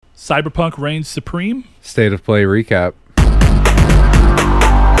Cyberpunk reigns supreme. State of Play recap.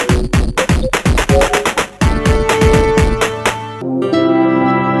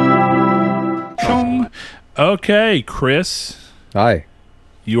 Okay, Chris. Hi.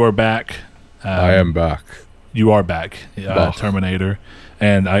 You are back. I am back. You are back, Terminator.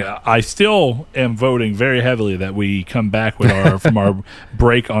 And I still am voting very heavily that we come back with our from our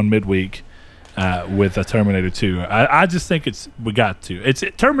break on midweek with a Terminator 2. I just think we got to. It's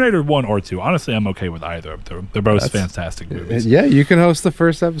Terminator 1 or 2. Honestly, I'm okay with either of them. They're both fantastic movies. Yeah, you can host the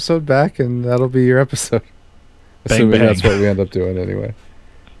first episode back, and that'll be your episode. Bang, assuming bang. That's what we end up doing anyway.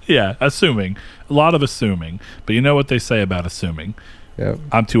 Yeah, assuming. A lot of assuming. But you know what they say about assuming. Yeah,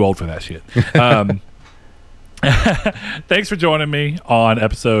 I'm too old for that shit. Thanks for joining me on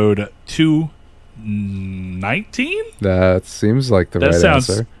episode 219. That seems like the right answer. That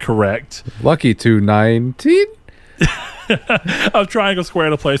sounds correct. Lucky 219. Of Triangle Square,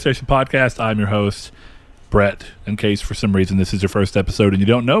 the PlayStation Podcast. I'm your host, Brett. In case for some reason this is your first episode and you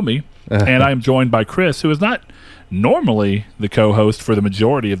don't know me, and I'm joined by Chris, who is not normally the co-host for the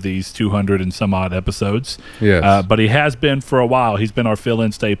majority of these 200 and some odd episodes. Yes. But he has been for a while. He's been our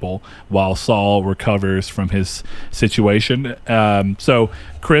fill-in staple while Saul recovers from his situation. So,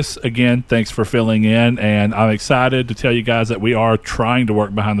 Chris, again, thanks for filling in. And I'm excited to tell you guys that we are trying to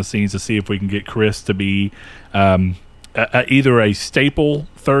work behind the scenes to see if we can get Chris to be either a staple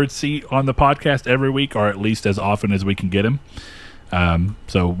third seat on the podcast every week, or at least as often as we can get him.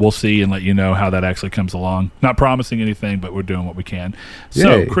 So we'll see and let you know how that actually comes along. Not promising anything, but we're doing what we can.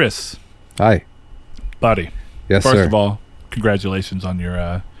 So, Yay. Chris. Hi. Buddy. Yes, First sir. of all, congratulations on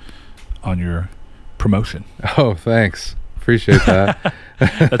your promotion. Oh, thanks. Appreciate that.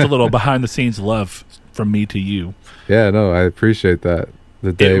 That's a little behind-the-scenes love from me to you. Yeah, no, I appreciate that.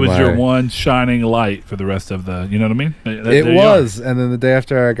 The day It was your one shining light for the rest of the, you know what I mean? It was, and then the day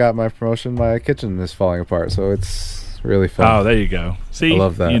after I got my promotion, my kitchen is falling apart, so it's really fun. Oh, there you go. See, I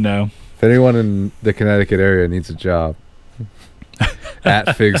love that. You know. If anyone in the Connecticut area needs a job, at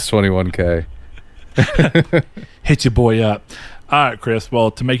Figs21K. Hit your boy up. All right, Chris. Well,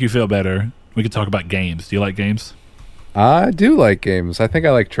 to make you feel better, we could talk about games. Do you like games? I do like games. I think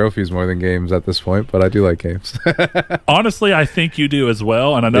I like trophies more than games at this point, but I do like games. Honestly, I think you do as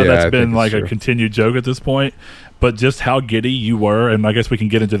well, and I know Yeah, I that's been think like it's a true. continued joke at this point, but just how giddy you were, and I guess we can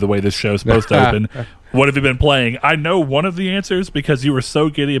get into the way this show's supposed to open. What have you been playing? I know one of the answers because you were so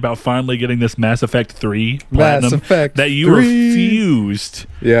giddy about finally getting this Mass Effect 3 Platinum Effect that you 3. refused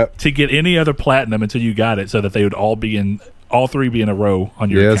Yep. to get any other Platinum until you got it, so that they would all be all three be in a row on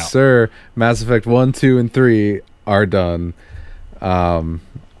your Yes, account. sir. Mass Effect 1, 2, and 3 are done. I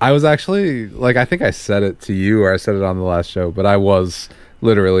was actually, I think I said it to you or I said it on the last show, but I was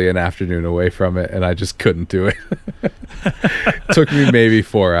literally an afternoon away from it, and I just couldn't do it. Took me maybe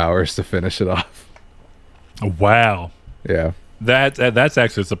 4 hours to finish it off. Wow. Yeah. That's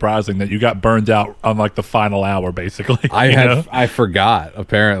actually surprising that you got burned out on the final hour, basically. I forgot,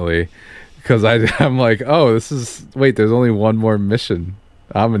 apparently, because I'm like, oh, there's only one more mission.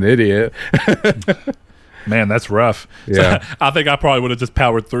 I'm an idiot. Man, that's rough. Yeah. So, I think I probably would have just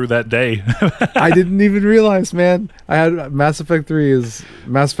powered through that day. I didn't even realize, man. I had Mass Effect 3 is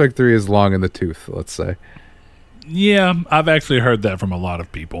long in the tooth, let's say. Yeah, I've actually heard that from a lot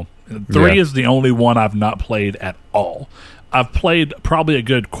of people. 3 Yeah. is the only one I've not played at all. I've played probably a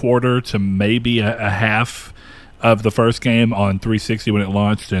good quarter to maybe a half of the first game on 360 when it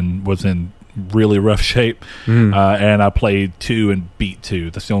launched and was in really rough shape. And I played 2 and beat 2.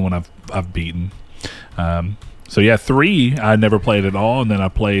 That's the only one I've beaten. So yeah, 3 I never played at all, and then I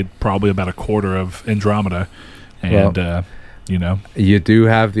played probably about a quarter of Andromeda, and You do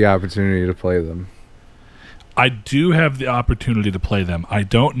have the opportunity to play them. I do have the opportunity to play them. I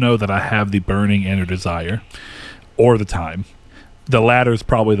don't know that I have the burning inner desire or the time. The latter is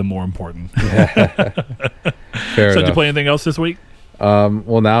probably the more important. Fair So did you enough. play anything else this week?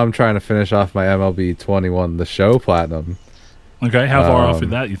 Well, now I'm trying to finish off my MLB 21 The Show Platinum. Okay, how far off is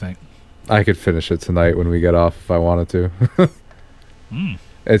that, you think? I could finish it tonight when we get off if I wanted to.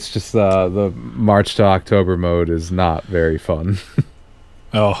 It's just the March to October mode is not very fun.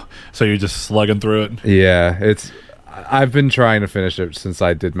 Oh, so you're just slugging through it? Yeah, I've been trying to finish it since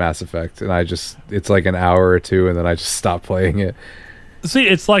I did Mass Effect, and it's like an hour or two, and then I just stop playing it. See,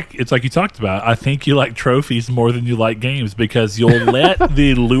 it's like you talked about. I think you like trophies more than you like games because you'll let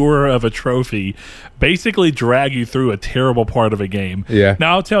the lure of a trophy basically drag you through a terrible part of a game. Yeah.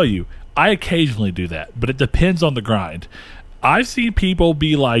 Now, I'll tell you, I occasionally do that, but it depends on the grind. I've seen people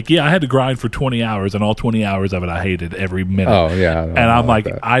be like, yeah, I had to grind for 20 hours, and all 20 hours of it I hated every minute. Oh, yeah. And I'm like,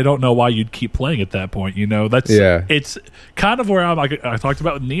 I don't know why you'd keep playing at that point. It's kind of where I'm like, I talked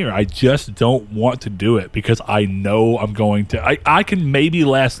about with Nier. I just don't want to do it because I know I'm going to. I can maybe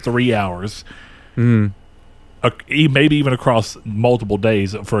last 3 hours, maybe even across multiple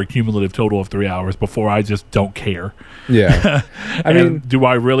days for a cumulative total of 3 hours before I just don't care. Yeah. I mean, do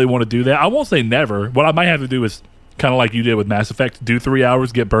I really want to do that? I won't say never. What I might have to do is kind of like you did with Mass Effect. Do 3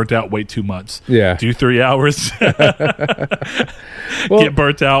 hours, get burnt out, wait 2 months. Yeah. Do 3 hours, get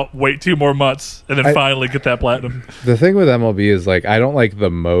burnt out, wait 2 more months, and then finally get that platinum. The thing with MLB is, like, I don't like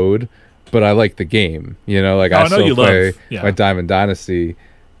the mode, but I like the game. You know, like, I still play my Diamond Dynasty.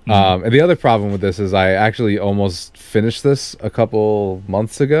 Mm-hmm. And the other problem with this is I actually almost finished this a couple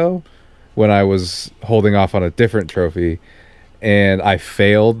months ago when I was holding off on a different trophy. And I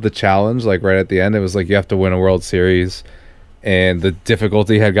failed the challenge, like, right at the end. It was like, you have to win a World Series. And the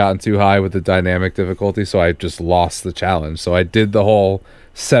difficulty had gotten too high with the dynamic difficulty, so I just lost the challenge. So I did the whole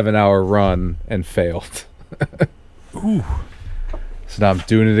 7-hour run and failed. Ooh. So now I'm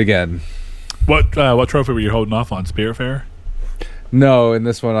doing it again. What trophy were you holding off on? Spiritfarer? No, in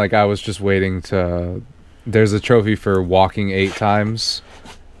this one, like, I was just waiting to... There's a trophy for walking 8 times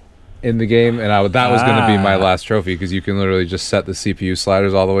in the game, and that was going to be my last trophy because you can literally just set the CPU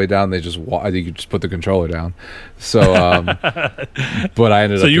sliders all the way down. You can just put the controller down. So, but I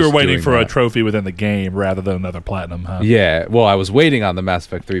ended up. So you were waiting for a trophy within the game rather than another platinum, huh? Yeah. Well, I was waiting on the Mass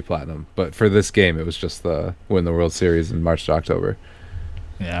Effect 3 platinum, but for this game, it was just the win the World Series in March to October.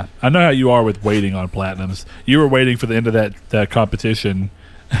 Yeah, I know how you are with waiting on platinums. You were waiting for the end of that competition.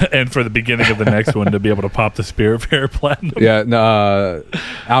 And for the beginning of the next one to be able to pop the Spiritfarer platinum. Yeah, no,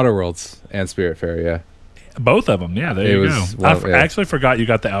 Outer Worlds and Spiritfarer, yeah. Both of them, yeah, there you go. I actually forgot you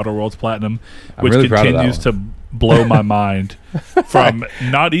got the Outer Worlds platinum, which really continues to blow my mind. From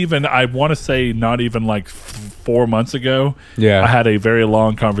not even like 4 months ago, I had a very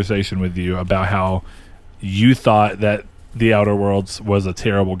long conversation with you about how you thought that The Outer Worlds was a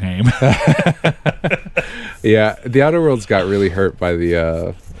terrible game. Yeah, The Outer Worlds got really hurt by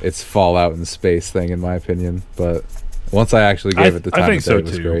the its Fallout in space thing, in my opinion. But once I actually gave it the time, it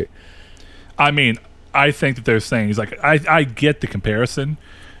was great. I mean, I think that there's things like I get the comparison,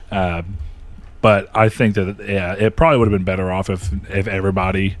 but I think that it probably would have been better off if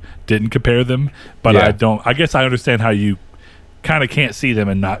everybody didn't compare them. But I don't. I guess I understand how you kind of can't see them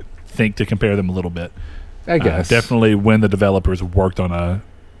and not think to compare them a little bit. I guess definitely when the developers worked on a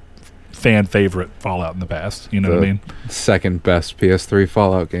fan favorite Fallout in the past, you know what I mean? Second best PS3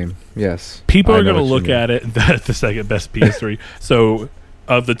 Fallout game. Yes, people are going to look at it the second best PS3. So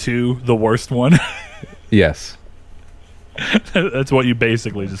of the two, the worst one. Yes, that's what you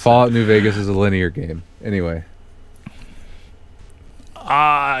basically just Fallout said. New Vegas is a linear game. Anyway,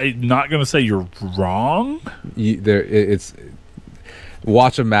 I'm not going to say you're wrong. It's.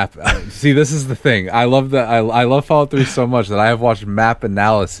 Watch a map. See, this is the thing. I love that. I love Fallout 3 so much that I have watched map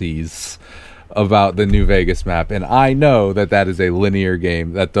analyses about the New Vegas map, and I know that is a linear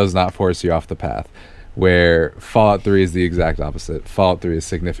game that does not force you off the path. Where Fallout 3 is the exact opposite. Fallout 3 is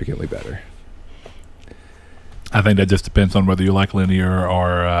significantly better. I think that just depends on whether you like linear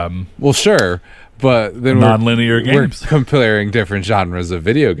or well, sure, but then non-linear games. We're comparing different genres of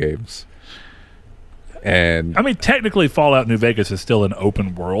video games. And I mean, technically, Fallout New Vegas is still an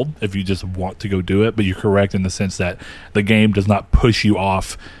open world if you just want to go do it. But you're correct in the sense that the game does not push you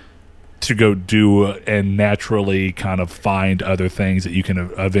off to go do and naturally kind of find other things that you can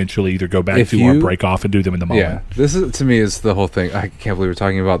eventually either go back to or break off and do them in the moment. Yeah, this is to me is the whole thing. I can't believe we're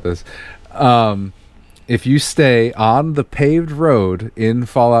talking about this. If you stay on the paved road in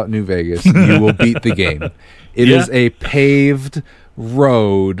Fallout New Vegas, you will beat the game. It is a paved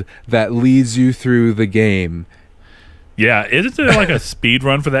road that leads you through the game. Yeah, isn't there like a speed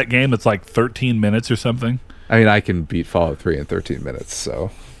run for that game that's like 13 minutes or something? I mean, I can beat Fallout 3 in 13 minutes, so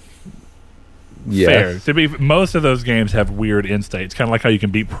yeah. Fair. To be, most of those games have weird end states, kind of like how you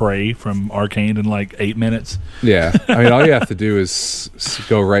can beat Prey from Arcane in like 8 minutes. Yeah, I mean, all you have to do is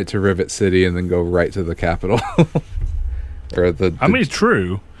go right to Rivet City and then go right to the capital. I mean, it's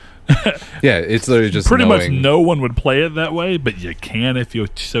true. Yeah, it's literally just pretty much no one would play it that way, but you can if you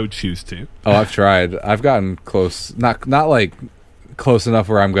so choose to. Oh, I've tried. I've gotten close. Not like close enough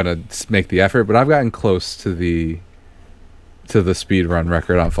where I'm gonna make the effort, but I've gotten close to the speed run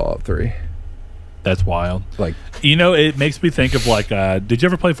record on Fallout 3. That's wild. Like, you know, it makes me think of like, did you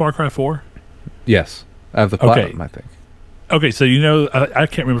ever play Far Cry 4? Yes, I have the platinum, I think. Okay, so you know, I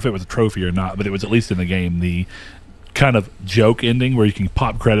can't remember if it was a trophy or not, but it was at least in the game. The kind of joke ending where you can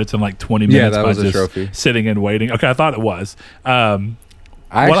pop credits in like 20 minutes that by was a just trophy. sitting and waiting. Okay, I thought it was.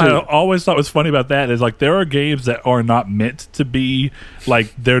 What I always thought was funny about that is like there are games that are not meant to be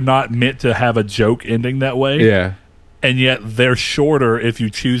like they're not meant to have a joke ending that way. Yeah. And yet they're shorter if you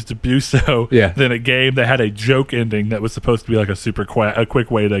choose to do so than a game that had a joke ending that was supposed to be like a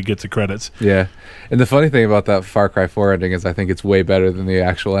quick way to get to credits. Yeah. And the funny thing about that Far Cry 4 ending is I think it's way better than the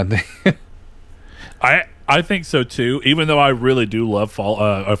actual ending. I think so too, even though I really do love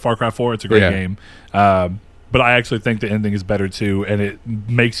Far Cry 4. It's a great game. But I actually think the ending is better too, and it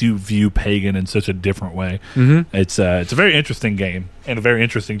makes you view Pagan in such a different way. Mm-hmm. It's a very interesting game and a very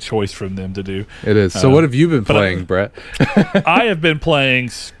interesting choice from them to do. It is. So what have you been playing, Brett? I have been playing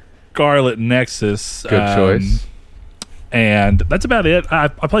Scarlet Nexus. Good choice. And that's about it. I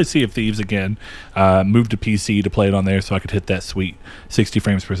played Sea of Thieves again. Moved to PC to play it on there so I could hit that sweet 60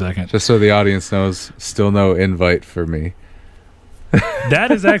 frames per second. Just so the audience knows, still no invite for me.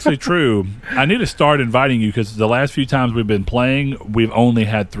 That is actually true. I need to start inviting you because the last few times we've been playing, we've only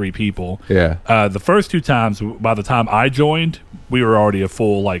had 3 people. Yeah. The first 2 times, by the time I joined, we were already a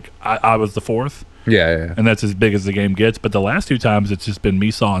full, like, I was the 4th. Yeah. And that's as big as the game gets. But the last 2 times, it's just been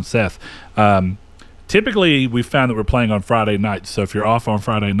me, Saul, and Seth. Typically, we found that we're playing on Friday nights. So if you're off on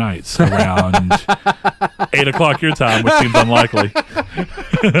Friday nights around 8 o'clock your time, which seems unlikely.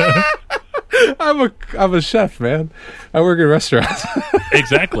 I'm a chef, man. I work in restaurants.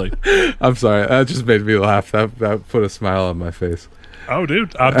 Exactly. I'm sorry. That just made me laugh. That put a smile on my face. Oh,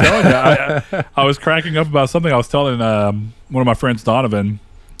 dude, I'm telling you, I was cracking up about something. I was telling one of my friends, Donovan,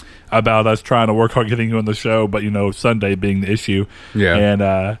 about us trying to work on getting you on the show, but Sunday being the issue. Yeah. And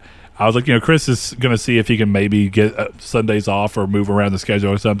I was like, Chris is going to see if he can maybe get Sundays off or move around the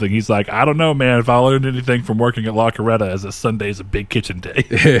schedule or something. He's like, I don't know, man. If I learned anything from working at La Coretta, is that Sunday's a big kitchen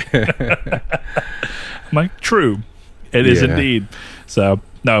day. I'm like, true. It is indeed. So,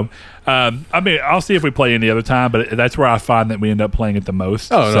 no. I mean, I'll see if we play any other time, but that's where I find that we end up playing it the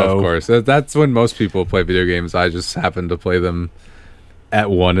most. Oh, no, of course. That's when most people play video games. I just happen to play them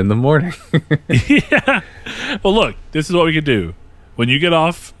at 1 a.m. Yeah. Well, look, this is what we could do. When you get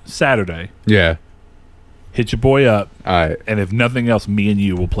off Saturday, hit your boy up. All right. And if nothing else, me and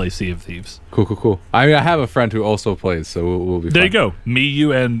you will play Sea of Thieves. Cool. I mean, I have a friend who also plays, so we'll be there fine. You go. Me,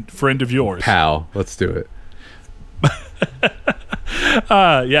 you, and friend of yours. Pal. Let's do it.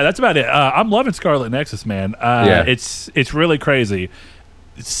 Yeah, that's about it. I'm loving Scarlet Nexus, man. It's really crazy.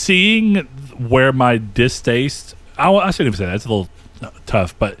 Seeing where my distaste... I shouldn't even say that. It's a little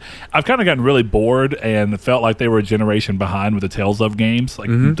tough, but I've kind of gotten really bored and felt like they were a generation behind with the Tales of games, like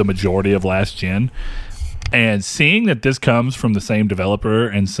the majority of last gen. And seeing that this comes from the same developer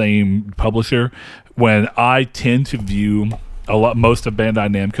and same publisher, when I tend to view most of Bandai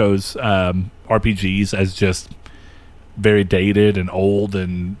Namco's RPGs as just very dated and old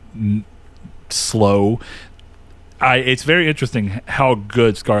and slow, it's very interesting how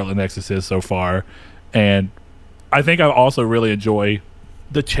good Scarlet Nexus is so far. And I think I also really enjoy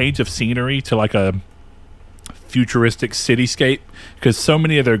the change of scenery to like a futuristic cityscape, because so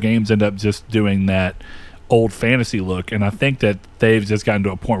many of their games end up just doing that old fantasy look, and I think that they've just gotten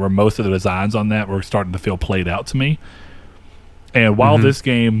to a point where most of the designs on that were starting to feel played out to me. And while this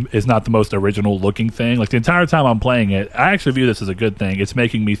game is not the most original looking thing, like the entire time I'm playing it, I actually view this as a good thing. It's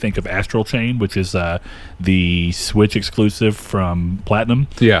making me think of Astral Chain, which is the Switch exclusive from Platinum.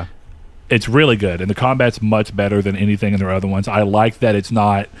 Yeah. It's really good, and the combat's much better than anything in their other ones. I like that it's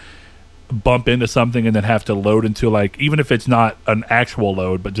not bump into something and then have to load into, like, even if it's not an actual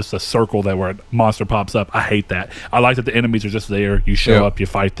load, but just a circle that where a monster pops up. I hate that. I like that the enemies are just there. You show up, you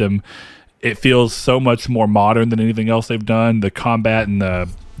fight them. It feels so much more modern than anything else they've done. The combat and the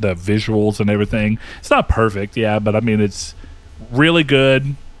visuals and everything. It's not perfect, but I mean, it's really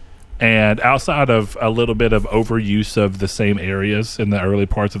good. And outside of a little bit of overuse of the same areas in the early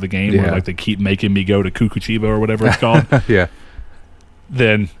parts of the game, where like they keep making me go to Kukuchiba or whatever it's called,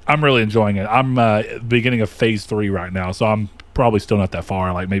 then I'm really enjoying it. I'm beginning of phase 3 right now, so I'm probably still not that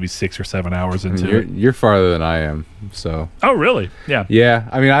far, like maybe 6 or 7 hours into it. You're farther than I am, so. Oh, really? Yeah. Yeah,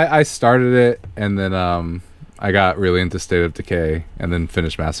 I mean, I started it, and then I got really into State of Decay, and then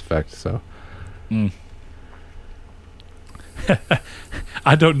finished Mass Effect, so.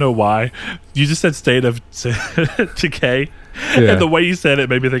 I don't know why. You just said State of Decay, and the way you said it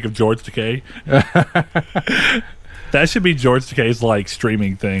made me think of George Decay. That should be George Takei's like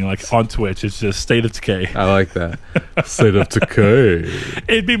streaming thing, like on Twitch. It's just State of Decay. I like that. State of Decay.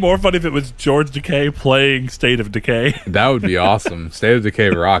 It'd be more fun if it was George Takei playing State of Decay. That would be awesome. State of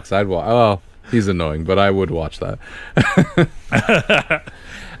Decay rocks. I'd watch. Oh, he's annoying, but I would watch that.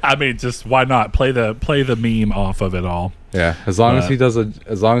 I mean, just why not play the meme off of it all? Yeah, as long as he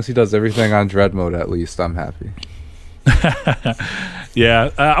does everything on dread mode, at least I'm happy. Yeah,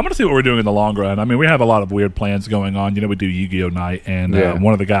 I'm gonna see what we're doing in the long run. I mean, we have a lot of weird plans going on. We do Yu-Gi-Oh night, and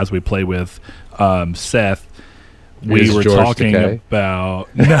one of the guys we play with, Seth. We were talking about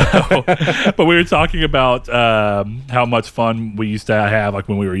but we were talking about how much fun we used to have, like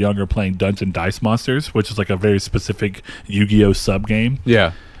when we were younger, playing Dungeon Dice Monsters, which is like a very specific Yu-Gi-Oh sub game.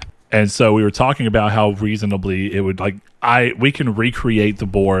 Yeah, and so we were talking about how reasonably it would we can recreate the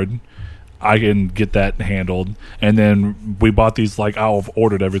board. I can get that handled, and then we bought these. I've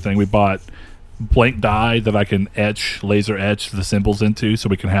ordered everything. We bought blank die that I can laser etch the symbols into, so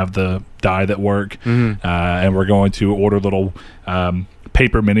we can have the die that work. And we're going to order little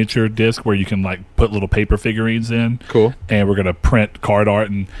paper miniature disc where you can put little paper figurines in. Cool. And we're going to print card art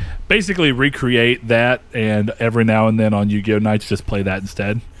and basically recreate that, and every now and then on Yu-Gi-Oh nights just play that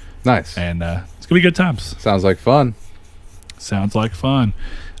instead. Nice. And it's gonna be good times. Sounds like fun.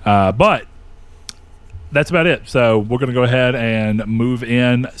 But that's about it. So we're going to go ahead and move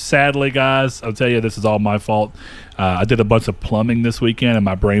in. Sadly, guys, I'll tell you, this is all my fault. I did a bunch of plumbing this weekend, and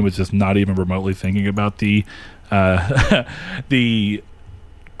my brain was just not even remotely thinking about the the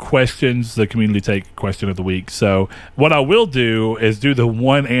questions, the community take question of the week. So what I will do is do the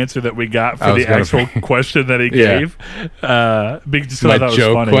one answer that we got for the actual question that he gave. Just my I thought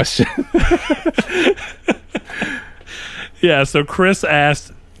joke it was funny. Question. Yeah, so Chris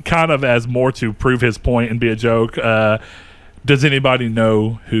asked, kind of as more to prove his point and be a joke, does anybody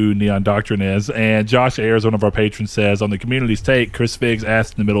know who Neon Doctrine is? And Josh Ayers, one of our patrons, says, on the community's take, Chris Figs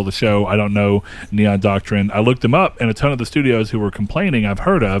asked in the middle of the show, I don't know Neon Doctrine. I looked them up, and a ton of the studios who were complaining I've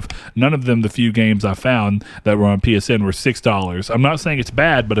heard of. None of them, the few games I found that were on PSN, were $6. I'm not saying it's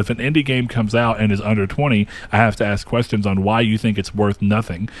bad, but if an indie game comes out and is under 20, I have to ask questions on why you think it's worth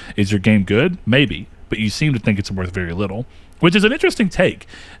nothing. Is your game good? Maybe. But you seem to think it's worth very little, which is an interesting take.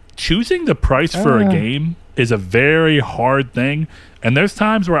 Choosing the price for a game is a very hard thing, and there's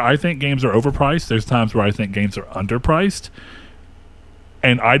times where I think games are overpriced. There's times where I think games are underpriced,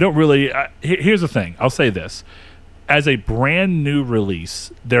 and I don't really here's the thing. I'll say this. As a brand new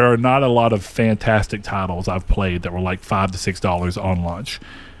release, there are not a lot of fantastic titles I've played that were like $5 to $6 on launch.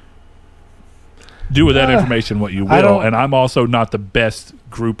 Do with that information what you will, and I'm also not the best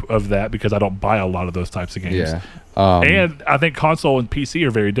group of that because I don't buy a lot of those types of games. Yeah. And I think console and PC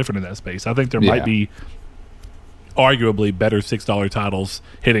are very different in that space. I think there might be arguably better $6 titles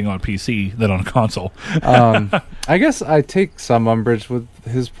hitting on PC than on console. I guess I take some umbrage with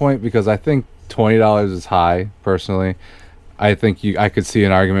his point because I think $20 is high, personally. I think I could see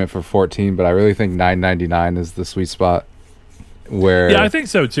an argument for $14, but I really think $9.99 is the sweet spot. Yeah, I think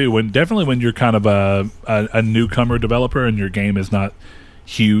so too. Definitely when you're kind of a newcomer developer and your game is not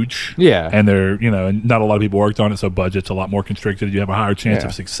huge, and not a lot of people worked on it, so budget's a lot more constricted. You have a higher chance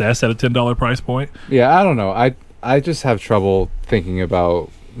of success at a $10 price point. Yeah, I don't know. I just have trouble thinking about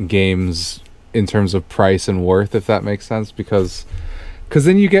games in terms of price and worth, if that makes sense, because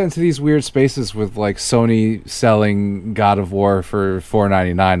then you get into these weird spaces with Sony selling God of War for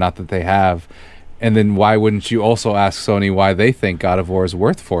 $4.99. Not that they have. And then why wouldn't you also ask Sony why they think God of War is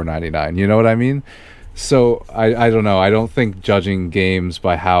worth $4.99? You know what I mean? So I don't know. I don't think judging games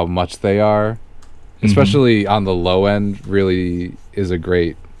by how much they are, especially on the low end, really is a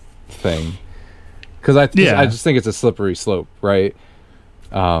great thing. Because I just think it's a slippery slope, right?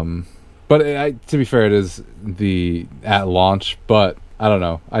 But to be fair, it is at launch. But I don't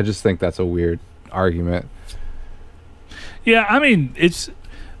know. I just think that's a weird argument. Yeah, I mean,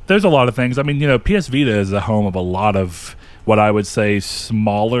 there's a lot of things. I mean, PS Vita is the home of a lot of what I would say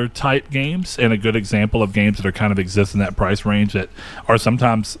smaller type games, and a good example of games that are kind of exist in that price range that are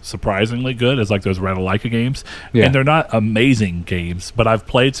sometimes surprisingly good is like those Ratalaika games. Yeah. And they're not amazing games, but I've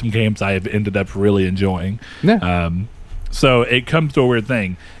played some games I have ended up really enjoying. Yeah. So it comes to a weird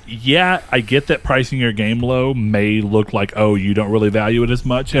thing. Yeah, I get that pricing your game low may look like, oh, you don't really value it as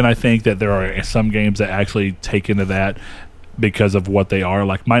much, and I think that there are some games that actually take into that because of what they are.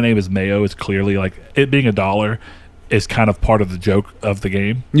 Like My Name is Mayo is clearly, like, it being $1 is kind of part of the joke of the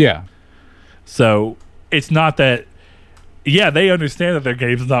game. Yeah. So it's not that, they understand that their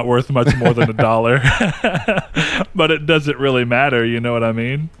game's not worth much more than $1, but it doesn't really matter, you know what I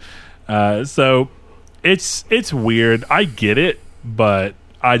mean? So it's weird. I get it, but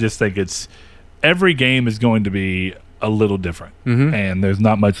I just think every game is going to be a little different, and there's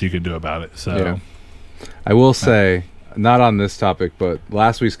not much you can do about it. So I will say, not on this topic, but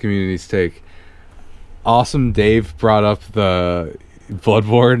last week's community's take, Awesome Dave brought up the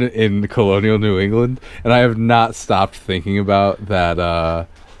Bloodborne in colonial New England, and I have not stopped thinking about that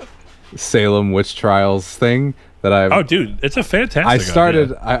Salem witch trials thing that I've. Oh, dude, it's a fantastic.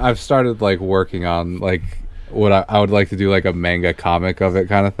 I've started like working on like what I would like to do, like a manga comic of it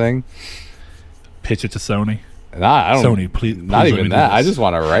kind of thing. Pitch it to Sony. I don't. Sony, please. Not even that. I just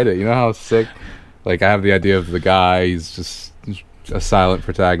want to write it. You know how sick. Like I have the idea of the guy. He's just a silent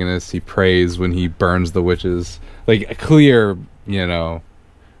protagonist. He prays when he burns the witches. Like a clear,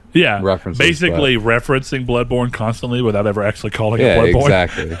 Yeah, references, basically referencing Bloodborne constantly without ever actually calling it Bloodborne.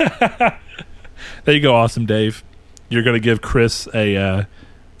 Exactly. There you go, awesome Dave. You're going to give Chris a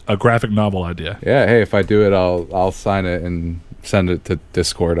graphic novel idea. Yeah. Hey, if I do it, I'll sign it and send it to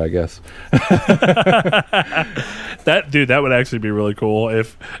Discord, I guess. That would actually be really cool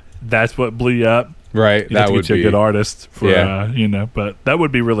if that's what blew you up. Right, that would be a good artist for but that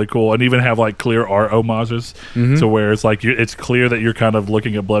would be really cool, and even have like clear art homages, so where it's like it's clear that you're kind of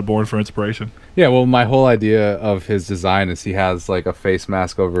looking at Bloodborne for inspiration. Yeah, well, my whole idea of his design is he has like a face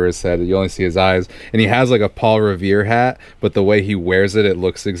mask over his head. You only see his eyes, and he has like a Paul Revere hat, but the way he wears it, it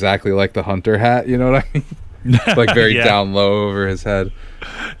looks exactly like the Hunter hat. You know what I mean? It's like very down low over his head.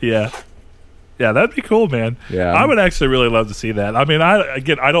 Yeah. Yeah, that'd be cool, man. Yeah, I would actually really love to see that. I mean,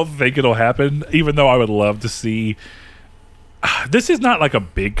 I don't think it'll happen, even though I would love to see. This is not like a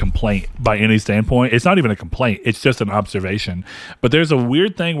big complaint by any standpoint. It's not even a complaint. It's just an observation. But there's a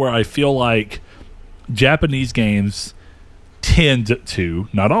weird thing where I feel like Japanese games tend to,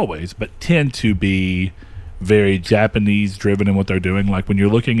 not always, but tend to be very Japanese driven in what they're doing. Like when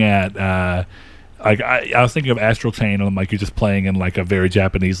you're looking at like I was thinking of Astral Chain, and I'm like, you're just playing in like a very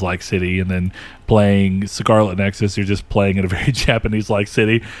Japanese-like city, and then playing Scarlet Nexus, you're just playing in a very Japanese-like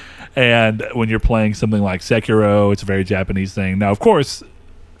city. And when you're playing something like Sekiro, it's a very Japanese thing. Now, of course,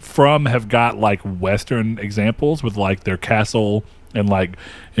 From have got like Western examples with like their castle and like,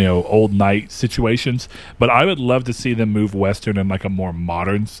 old knight situations. But I would love to see them move Western in like a more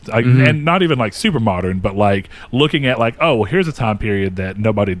modern, and not even like super modern, but like looking at like, oh, well, here's a time period that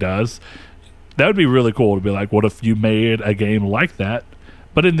nobody does. That would be really cool to be like, what if you made a game like that,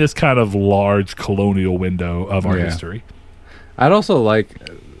 but in this kind of large colonial window of our history? I'd also like,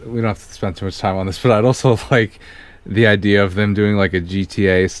 we don't have to spend too much time on this, but I'd also like the idea of them doing like a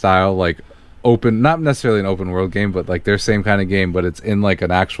GTA style, like open, not necessarily an open world game, but like their same kind of game, but it's in like an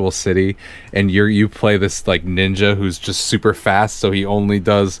actual city, and you play this like ninja who's just super fast, so he only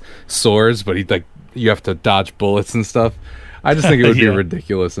does swords, but you have to dodge bullets and stuff. I just think it would be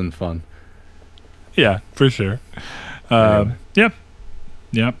ridiculous and fun. Yeah, for sure. Yep.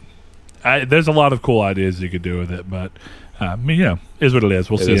 There's a lot of cool ideas you could do with it, but is what it is.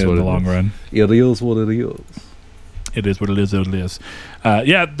 We'll see it in the long run. It is what it is. It is what it is.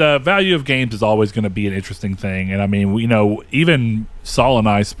 The value of games is always going to be an interesting thing, and I mean, even Saul and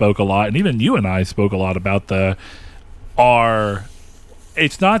I spoke a lot, and even you and I spoke a lot about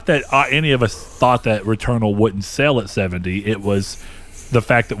It's not that any of us thought that Returnal wouldn't sell at $70. It was the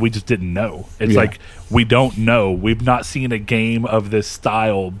fact that we just didn't know. It's like we don't know. We've not seen a game of this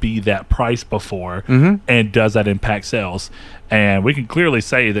style be that price before, and does that impact sales? And we can clearly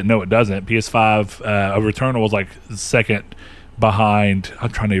say that no, it doesn't. PS5 Returnal was like second behind. I'm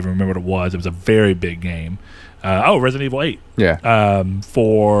trying to even remember what it was. It was a very big game. Resident Evil 8. Yeah.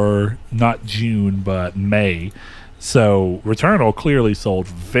 For not June but May. So Returnal clearly sold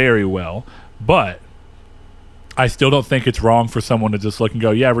very well, but I still don't think it's wrong for someone to just look and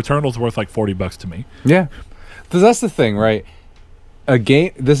go, yeah, Returnal's worth like $40 to me. Yeah. Because that's the thing, right? A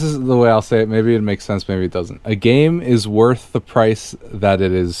game, this is the way I'll say it, maybe it makes sense, maybe it doesn't. A game is worth the price that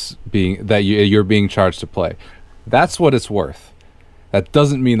you're being charged to play. That's what it's worth. That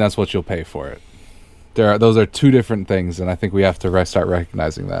doesn't mean that's what you'll pay for it. Those are two different things, and I think we have to start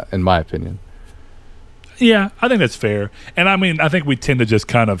recognizing that, in my opinion. Yeah, I think that's fair. And I mean, I think we tend to just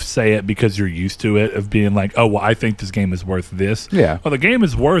kind of say it because you're used to it, of being like, oh, well, I think this game is worth this. Yeah. Well, the game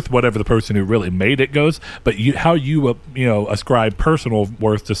is worth whatever the person who really made it goes, but how you ascribe personal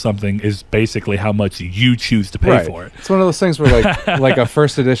worth to something is basically how much you choose to pay for it. It's one of those things where like a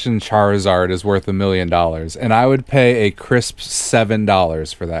first edition Charizard is worth $1 million, and I would pay a crisp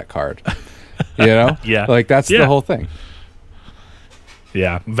 $7 for that card. Yeah. Like that's the whole thing.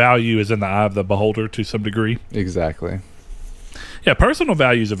 Yeah, value is in the eye of the beholder to some degree. Exactly. Yeah, personal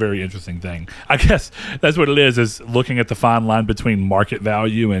value is a very interesting thing. I guess that's what it is looking at the fine line between market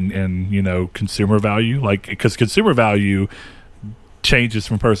value and consumer value. Like, because consumer value changes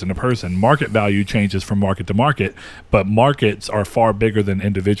from person to person. Market value changes from market to market, but markets are far bigger than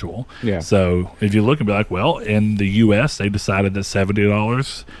individual. Yeah. So if you look and be like, well, in the U.S., they decided that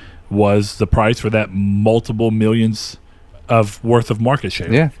 $70 was the price for that multiple millions of worth of market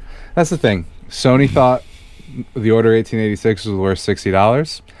share. Yeah, that's the thing. Sony thought the Order 1886 was worth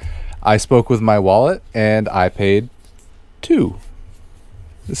 $60. I spoke with my wallet and I paid 2.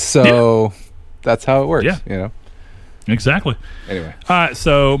 So that's how it works. Yeah. You know. Exactly. Anyway. All right,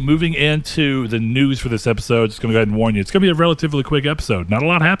 so moving into the news for this episode, just going to go ahead and warn you, it's going to be a relatively quick episode. Not a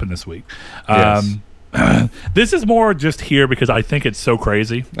lot happened this week. Yes. This is more just here because I think it's so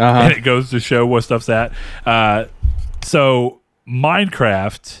crazy, and it goes to show what stuff's at. So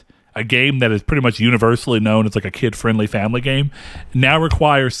Minecraft, a game that is pretty much universally known as like a kid-friendly family game, now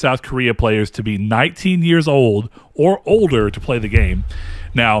requires South Korea players to be 19 years old or older to play the game.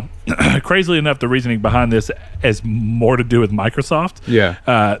 Now, crazily enough, the reasoning behind this has more to do with Microsoft.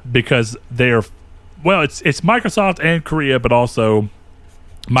 Yeah. Because they're, well, it's Microsoft and Korea, but also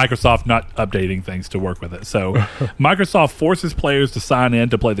Microsoft not updating things to work with it. So Microsoft forces players to sign in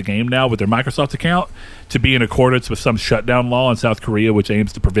to play the game now with their Microsoft account to be in accordance with some shutdown law in South Korea, which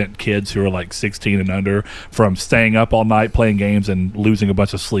aims to prevent kids who are like 16 and under from staying up all night playing games and losing a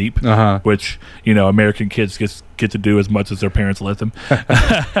bunch of sleep, which, you know, American kids get to do as much as their parents let them.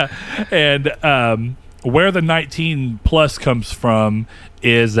 And where the 19 plus comes from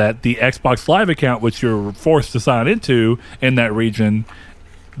is that the Xbox Live account, which you're forced to sign into in that region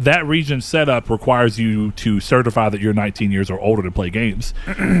setup requires you to certify that you're 19 years or older to play games.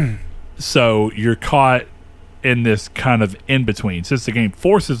 So you're caught in this kind of in-between. Since the game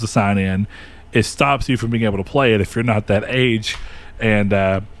forces to sign in, it stops you from being able to play it if you're not that age. And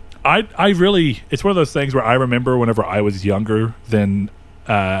I really, it's one of those things where I remember whenever I was younger than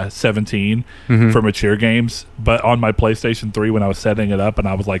 17 for mature games, but on my PlayStation 3 when I was setting it up and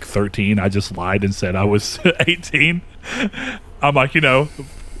I was like 13, I just lied and said I was 18. I'm like, you know,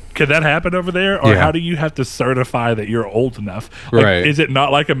 can that happen over there? Or how do you have to certify that you're old enough? Like, right. Is it not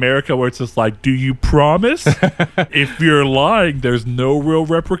like America where it's just like, do you promise? If you're lying, there's no real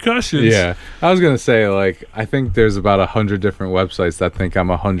repercussions. Yeah. I was going to say, like, I think there's about 100 different websites that think I'm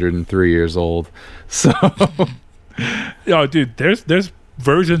 103 years old. So. Oh, dude, there's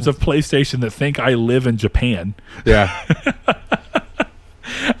versions of PlayStation that think I live in Japan. Yeah.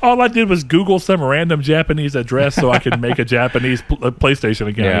 All I did was Google some random Japanese address so I could make a Japanese PlayStation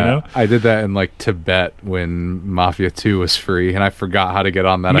account. Yeah, you know, I did that in like Tibet when Mafia 2 was free, and I forgot how to get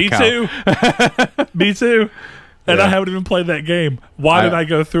on that account. Me too. And I haven't even played that game. Why did I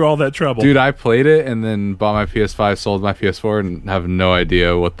go through all that trouble? Dude, I played it and then bought my PS5, sold my PS4, and have no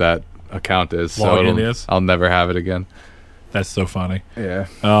idea what that account is. I'll never have it again. That's so funny. Yeah.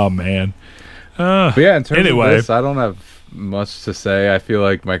 Oh, man. But yeah, in terms of this, I don't have much to say. I feel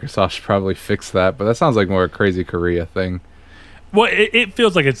like Microsoft should probably fix that, but that sounds like more a crazy Korea thing. Well, it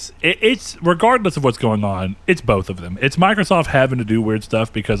feels like it's regardless of what's going on, it's both of them. It's Microsoft having to do weird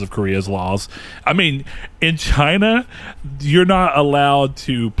stuff because of Korea's laws. I mean, in China, you're not allowed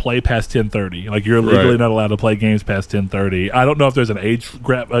to play past 10:30. Like, you're legally not allowed to play games past 10:30. I don't know if there's an age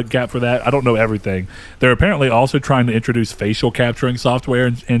gap for that. I don't know everything. They're apparently also trying to introduce facial capturing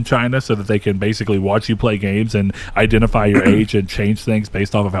software in China so that they can basically watch you play games and identify your age and change things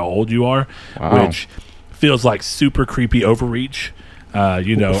based off of how old you are, which feels like super creepy overreach.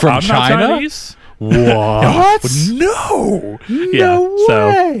 You know, from I'm China? not Chinese. What? No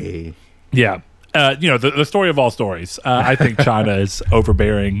way. Yeah. You know, the story of all stories. I think China is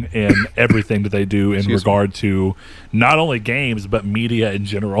overbearing in everything that they do in regard to not only games but media in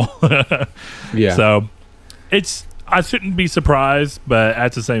general. Yeah. So I shouldn't be surprised, but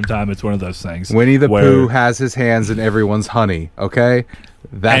at the same time, it's one of those things. Winnie the Pooh has his hands in everyone's honey. Okay.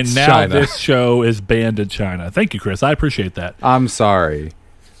 That's and now China. This show is banned in China. Thank you, Chris. I appreciate that. I'm sorry.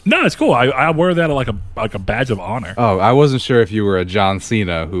 No, it's cool. I wear that like a badge of honor. Oh, I wasn't sure if you were a John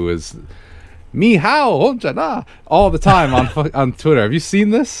Cena who is me how all the time on Twitter. Have you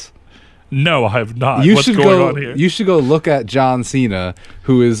seen this? No, I have not. What's going on here? You should go look at John Cena,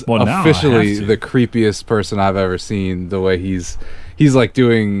 who is officially the creepiest person I've ever seen. The way he's like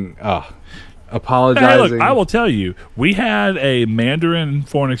doing apologizing. Hey, look, I will tell you, we had a Mandarin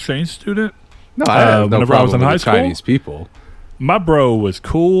foreign exchange student. No, I have no whenever I was in high with school. Chinese people. My bro was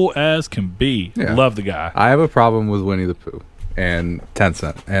cool as can be. Yeah. Love the guy. I have a problem with Winnie the Pooh and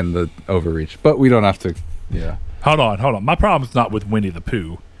Tencent and the overreach, but we don't have to. Yeah. Hold on. My problem's not with Winnie the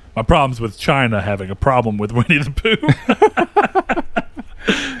Pooh. My problem's with China having a problem with Winnie the Pooh.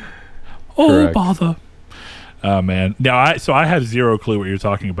 Correct. Bother. Oh man. Now I have zero clue what you're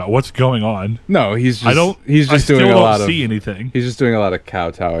talking about. What's going on? No, he's just see anything. He's just doing a lot of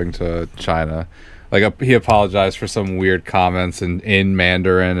kowtowing to China. Like he apologized for some weird comments in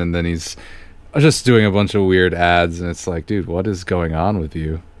Mandarin, and then he's just doing a bunch of weird ads, and it's like, dude, what is going on with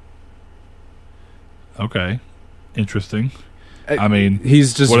you? Okay. Interesting. I mean,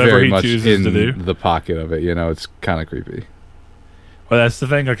 he's just whatever very he much chooses in to do. the pocket of it, you know. It's kind of creepy. But that's the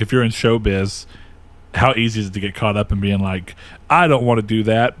thing. Like, if you're in showbiz, how easy is it to get caught up in being like, I don't want to do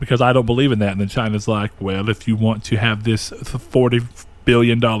that because I don't believe in that. And then China's like, well, if you want to have this $40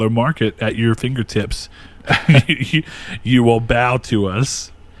 billion market at your fingertips, you will bow to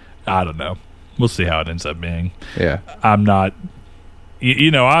us. I don't know. We'll see how it ends up being. Yeah. I'm not,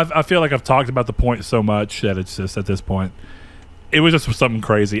 I feel like I've talked about the point so much that it's just at this point, it was just something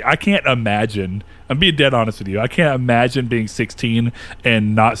crazy. I can't imagine, I'm being dead honest with you, I can't imagine being 16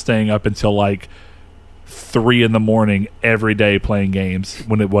 and not staying up until like 3 a.m. every day playing games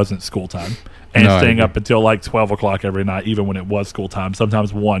when it wasn't school time, and staying up until like 12 o'clock every night, even when it was school time.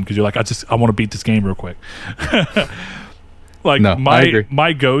 Sometimes 1, because you're like, I want to beat this game real quick. Like,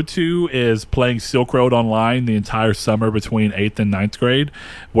 my go-to is playing Silk Road Online the entire summer between 8th and 9th grade,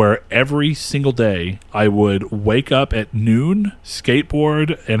 where every single day I would wake up at noon,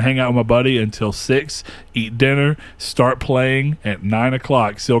 skateboard, and hang out with my buddy until 6, eat dinner, start playing at 9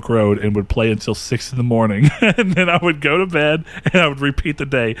 o'clock Silk Road, and would play until 6 in the morning. And then I would go to bed, and I would repeat the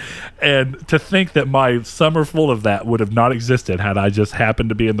day. And to think that my summer full of that would have not existed had I just happened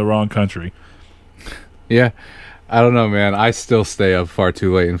to be in the wrong country. Yeah. I don't know, man. I still stay up far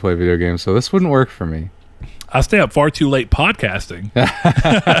too late and play video games, so this wouldn't work for me. I stay up far too late podcasting.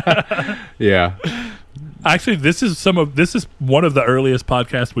 Yeah. Actually, this is one of the earliest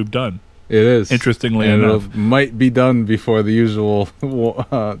podcasts we've done. It is. Interestingly and enough. It might be done before the usual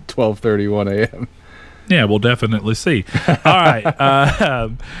 12:31 a.m. Yeah, we'll definitely see. All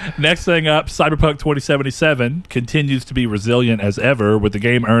right. Next thing up, Cyberpunk 2077 continues to be resilient as ever, with the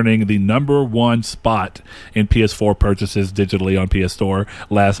game earning the #1 spot in PS4 purchases digitally on PS Store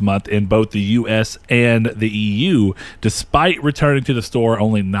last month in both the US and the EU, despite returning to the store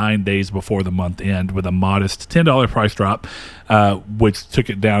only 9 days before the month end with a modest $10 price drop, which took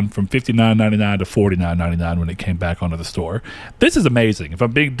it down from $59.99 to $49.99 when it came back onto the store. This is amazing. If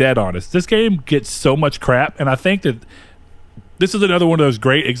I'm being dead honest, this game gets so much crap, and I think that this is another one of those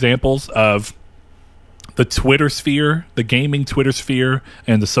great examples of the Twitter sphere, the gaming Twitter sphere,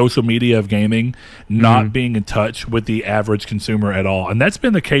 and the social media of gaming not being in touch with the average consumer at all. And that's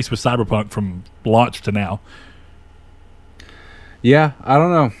been the case with Cyberpunk from launch to now. Yeah, I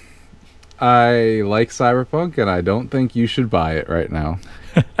don't know. I like Cyberpunk, and I don't think you should buy it right now.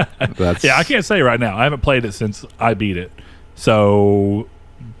 Yeah, I can't say right now. I haven't played it since I beat it. So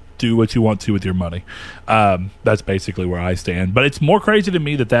do what you want to with your money. That's basically where I stand. But it's more crazy to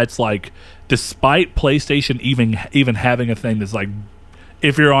me that that's like, despite PlayStation even having a thing that's like,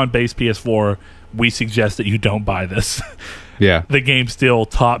 if you're on base PS4, we suggest that you don't buy this. Yeah. The game still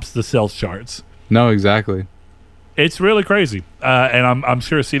tops the sales charts. No, exactly. It's really crazy, and I'm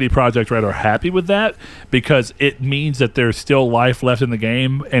sure CD Projekt Red are happy with that, because it means that there's still life left in the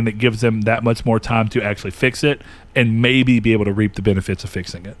game, and it gives them that much more time to actually fix it and maybe be able to reap the benefits of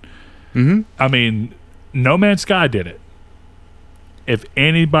fixing it. Mm-hmm. I mean, No Man's Sky did it. If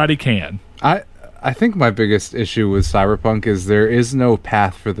anybody can. I think my biggest issue with Cyberpunk is there is no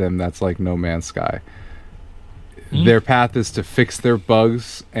path for them that's like No Man's Sky. Their path is to fix their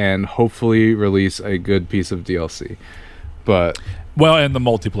bugs and hopefully release a good piece of DLC. But in the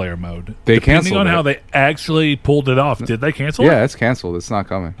multiplayer mode, they depending canceled on it. how they actually pulled it off. Did they cancel it? Yeah, it's canceled. It's not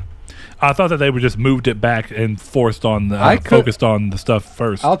coming. I thought that they would just moved it back and forced on focused on the stuff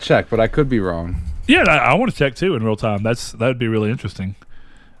first. I'll check, but I could be wrong. Yeah, I want to check too in real time. That would be really interesting.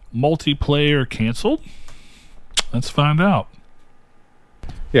 Multiplayer canceled? Let's find out.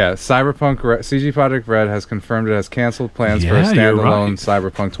 Yeah, CG Projekt Red has confirmed it has canceled plans for a standalone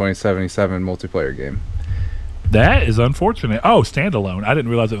Cyberpunk 2077 multiplayer game. That is unfortunate. Oh, standalone. I didn't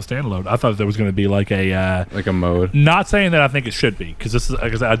realize it was standalone. I thought there was going to be like a mode. Not saying that I think it should be, because this is,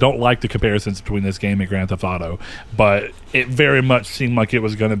 like I said, I don't like the comparisons between this game and Grand Theft Auto, but it very much seemed like it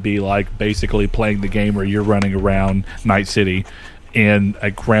was going to be like basically playing the game where you're running around Night City in a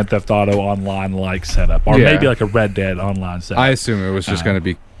Grand Theft Auto online like setup, or maybe like a Red Dead online setup. I assume it was just going to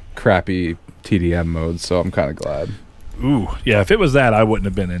be crappy TDM mode, so I'm kind of glad. Ooh, yeah. If it was that, I wouldn't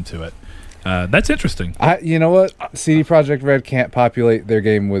have been into it. That's interesting. You know what? CD Projekt Red can't populate their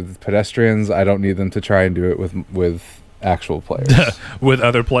game with pedestrians. I don't need them to try and do it with actual players. With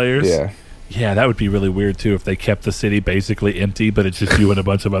other players? Yeah. Yeah, that would be really weird, too, if they kept the city basically empty, but it's just you and a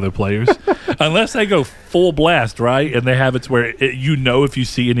bunch of other players. Unless they go full blast, right? And they have it to where if you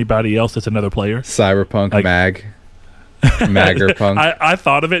see anybody else, it's another player. Cyberpunk Maggerpunk. I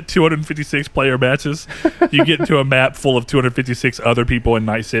thought of it, 256 player matches. You get into a map full of 256 other people in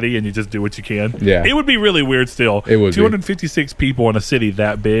Night City, and you just do what you can. Yeah. It would be really weird still. It would 256 people in a city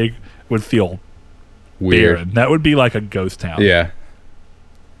that big would feel weird. barren. That would be like a ghost town. Yeah.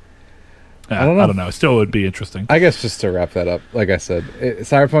 I don't know. It still would be interesting. I guess just to wrap that up, like I said,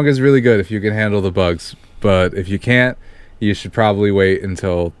 Cyberpunk is really good if you can handle the bugs, but if you can't, you should probably wait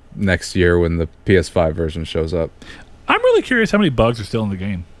until next year when the PS5 version shows up. I'm really curious how many bugs are still in the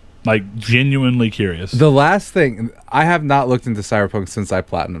game. Like, genuinely curious. The last thing, I have not looked into Cyberpunk since I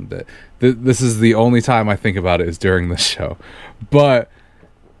platinumed it. This is the only time I think about it is during the show. But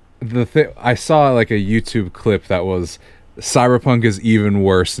the thing, I saw like a YouTube clip that was Cyberpunk is even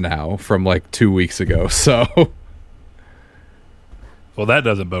worse now from like 2 weeks ago. So well, that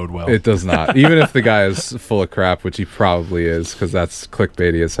doesn't bode well. It does not. Even if the guy is full of crap, which he probably is, because that's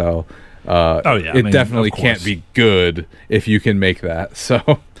clickbaity as hell. It definitely can't be good if you can make that.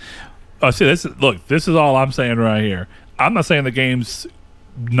 So, see, this is all I'm saying right here. I'm not saying the game's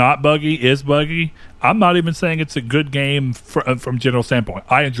not buggy, is buggy. I'm not even saying it's a good game from general standpoint.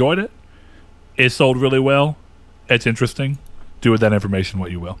 I enjoyed it. It sold really well. It's interesting. Do with that information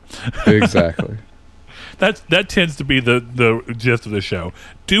what you will. Exactly. That tends to be the gist of the show.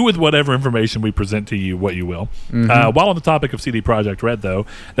 Do with whatever information we present to you what you will. Mm-hmm. While on the topic of CD Projekt Red, though,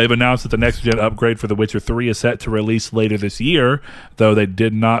 they've announced that the next-gen upgrade for The Witcher 3 is set to release later this year, though they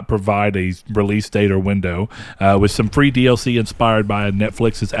did not provide a release date or window, with some free DLC inspired by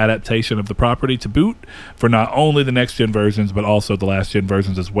Netflix's adaptation of the property to boot for not only the next-gen versions, but also the last-gen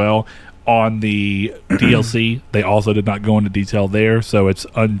versions as well. On the DLC, they also did not go into detail there, so it's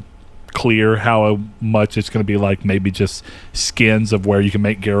unclear how much it's going to be like maybe just skins of where you can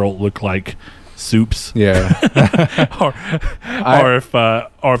make Geralt look like soups. Yeah. or if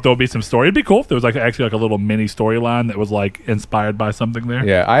there'll be some story. It'd be cool if there was actually a little mini storyline that was like inspired by something there.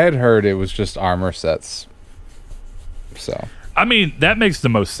 Yeah, I had heard it was just armor sets. So I mean, that makes the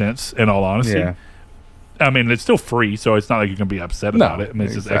most sense in all honesty. Yeah. I mean, it's still free, so it's not like you're going to be upset about it. I mean,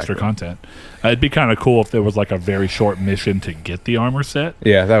 it's just extra content. It'd be kind of cool if there was like a very short mission to get the armor set.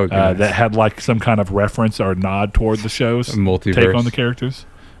 Yeah, that would be nice. That had like some kind of reference or nod toward the show's multiverse take on the characters.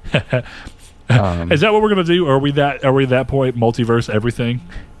 Is that what we're going to do? Are we that point? Multiverse everything?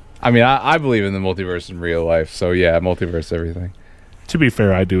 I mean, I believe in the multiverse in real life, so yeah, multiverse everything. To be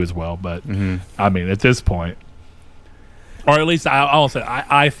fair, I do as well, but I mean, at this point. Or at least I'll say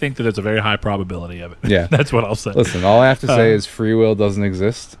I think that there's a very high probability of it. Yeah. That's what I'll say. Listen, all I have to say is free will doesn't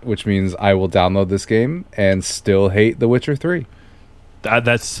exist, which means I will download this game and still hate The Witcher 3.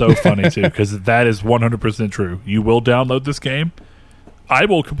 That's so funny, too, because that is 100% true. You will download this game. I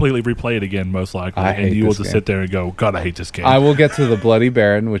will completely replay it again, most likely, and you will just sit there and go, God, I hate this game. I will get to the Bloody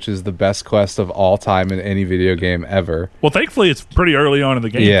Baron, which is the best quest of all time in any video game ever. Well, thankfully, it's pretty early on in the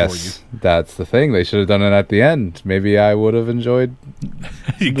game for you. That's the thing. They should have done it at the end. Maybe I would have enjoyed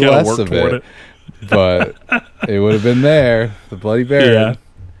you the less of it. But it would have been there. The Bloody Baron. Yeah.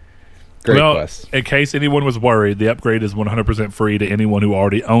 Great quest. In case anyone was worried, the upgrade is 100% free to anyone who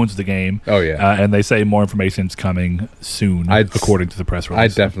already owns the game. Oh, yeah. And they say more information is coming soon, according to the press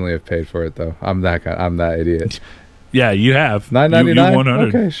release. I definitely have paid for it, though. I'm that guy. I'm that idiot. Yeah, you have. $9.99?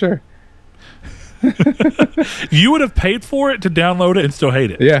 Okay, sure. You would have paid for it to download it and still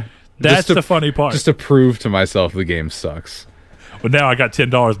hate it. Yeah. That's the funny part. Just to prove to myself the game sucks. But now I got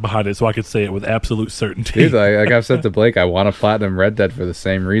 $10 behind it, so I could say it with absolute certainty. Dude, like I've said to Blake, I want to platinum Red Dead for the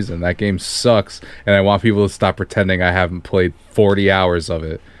same reason. That game sucks, and I want people to stop pretending I haven't played 40 hours of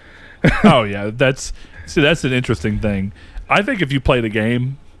it. Oh, yeah. That's an interesting thing. I think if you play the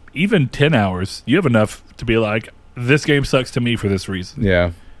game, even 10 hours, you have enough to be like, this game sucks to me for this reason.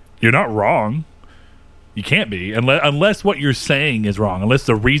 Yeah. You're not wrong. You can't be, unless what you're saying is wrong, unless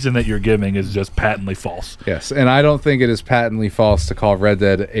the reason that you're giving is just patently false. Yes, and I don't think it is patently false to call Red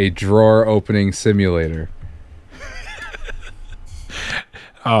Dead a drawer-opening simulator.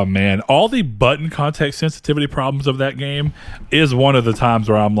 Oh, man. All the button context sensitivity problems of that game is one of the times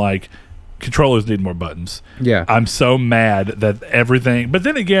where I'm like, controllers need more buttons. Yeah. I'm so mad that everything... But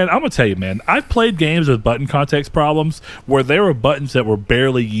then again, I'm going to tell you, man, I've played games with button context problems where there were buttons that were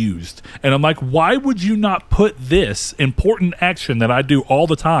barely used. And I'm like, why would you not put this important action that I do all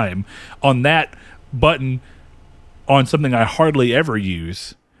the time on that button on something I hardly ever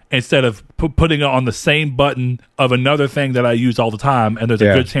use instead of putting it on the same button of another thing that I use all the time, and there's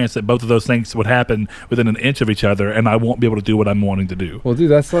a good chance that both of those things would happen within an inch of each other, and I won't be able to do what I'm wanting to do. Well,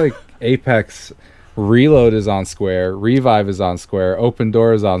 dude, that's like Apex. Reload is on square, Revive is on square, Open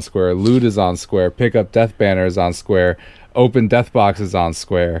Door is on square, Loot is on square, Pick Up Death Banner is on square, Open Death Box is on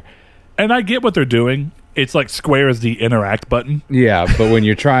square. And I get what they're doing. It's like square is the interact button. Yeah, but when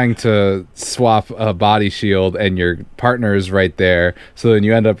you're trying to swap a body shield and your partner is right there, so then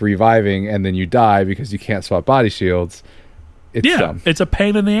you end up reviving and then you die because you can't swap body shields, it's dumb. It's a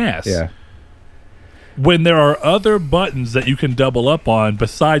pain in the ass. Yeah. when there are other buttons that you can double up on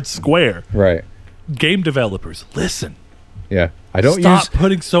besides square. Right. Game developers, listen. Yeah. I don't Stop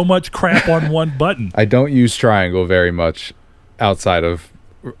putting so much crap on one button. I don't use triangle very much outside of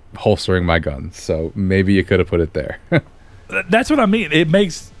holstering my guns, so maybe you could have put it there. That's what I mean. It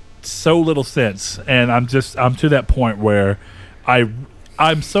makes so little sense, and I'm to that point where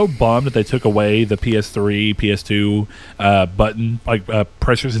I'm so bummed that they took away the PS3, PS2 button, like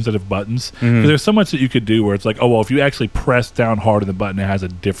pressure sensitive buttons. Because there's so much that you could do where it's like, oh well, if you actually press down hard on the button, it has a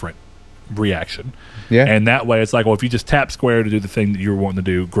different reaction. Yeah. And that way it's like, well, if you just tap square to do the thing that you're wanting to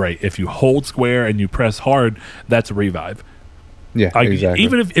do, great. If you hold square and you press hard, that's a revive. Yeah, exactly.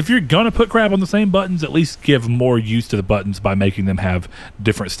 Even if you're going to put crap on the same buttons, at least give more use to the buttons by making them have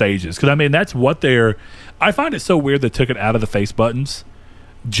different stages. Because, I mean, that's what they're... I find it so weird they took it out of the face buttons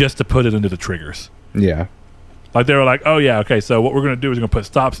just to put it into the triggers. Yeah. Like, they were like, oh, yeah, okay, so what we're going to do is we're going to put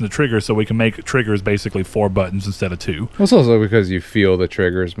stops in the triggers so we can make triggers basically 4 buttons instead of 2. Well, it's also because you feel the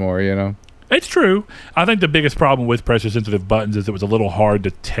triggers more, you know? It's true. I think the biggest problem with pressure-sensitive buttons is it was a little hard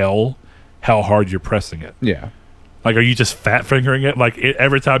to tell how hard you're pressing it. Yeah. Like, are you just fat fingering it? Like,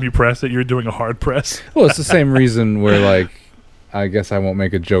 every time you press it, you're doing a hard press? Well, it's the same reason where, like, I guess I won't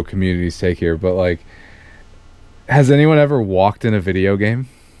make a joke community's take here, but, like, has anyone ever walked in a video game?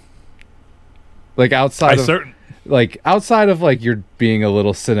 Like, outside of, like, you're being a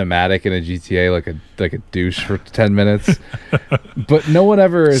little cinematic in a GTA, like a douche for 10 minutes. But no one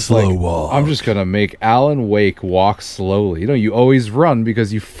ever is Slow like, walk. I'm just going to make Alan Wake walk slowly. You know, you always run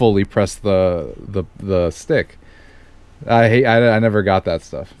because you fully press the stick. I never got that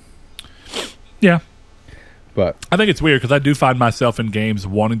stuff. Yeah. But I think it's weird because I do find myself in games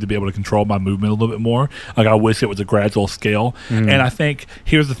wanting to be able to control my movement a little bit more. Like, I wish it was a gradual scale. And I think,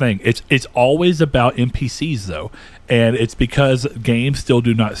 here's the thing. It's always about NPCs, though. And it's because games still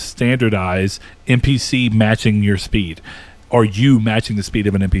do not standardize NPC matching your speed. Or you matching the speed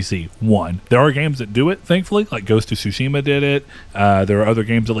of an NPC. One, there are games that do it, thankfully, like Ghost of Tsushima did it. There are other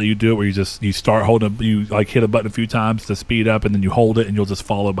games that let you do it where you start holding, you like hit a button a few times to speed up, and then you hold it, and you'll just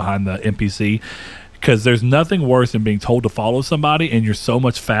follow behind the NPC. Because there's nothing worse than being told to follow somebody, and you're so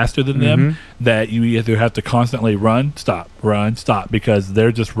much faster than them that you either have to constantly run, stop, because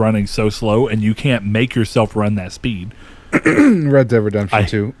they're just running so slow, and you can't make yourself run that speed. Red Dead Redemption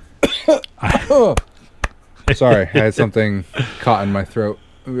 2. Sorry, I had something caught in my throat.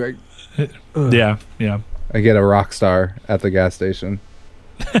 Yeah. I get a rock star at the gas station.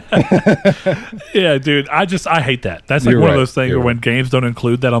 Yeah, dude, I hate that. That's like You're one right. of those things where when games don't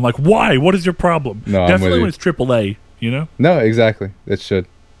include that, I'm like, why? What is your problem? No, I'm Definitely with when it's AAA, you know? No, exactly. It should.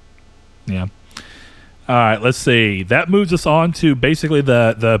 Yeah. All right, let's see. That moves us on to basically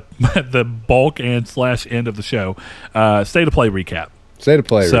the the bulk and / end of the show. State of play recap. State of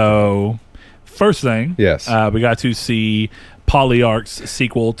play. So, first thing, Yes. we got to see Polyarch's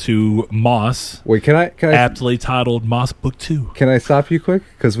sequel to Moss, Wait, can I aptly titled Moss Book 2. can I stop you quick?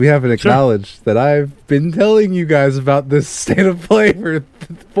 Because we haven't acknowledged that I've been telling you guys about this state of play for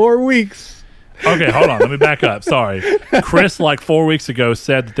 4 weeks. Okay, hold on. Let me back up. Sorry. Chris, like 4 weeks ago,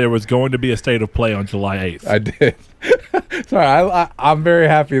 said that there was going to be a state of play on July 8th. I did. Sorry, I'm very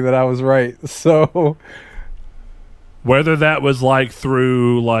happy that I was right. So, Whether that was like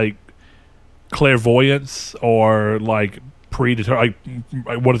through like clairvoyance or like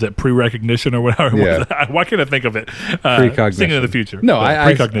what is it, pre-recognition or whatever. Yeah. Why can't I think of it? Precognition. Thinking of the future. No,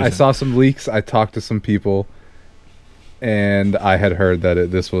 But I saw some leaks. I talked to some people, and I had heard that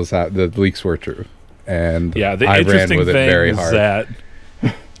the leaks were true. And yeah, the I ran interesting with it thing very is hard. that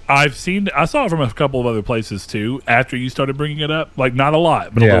I saw it from a couple of other places too after you started bringing it up. Like, not a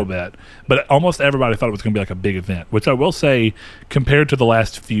lot, but a little bit. But almost everybody thought it was going to be like a big event, which I will say, compared to the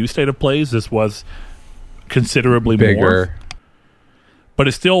last few state of plays, this was considerably Bigger. more. But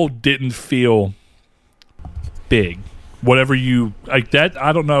it still didn't feel big. Whatever you like that,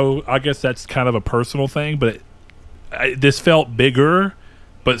 I don't know. I guess that's kind of a personal thing, but this felt bigger,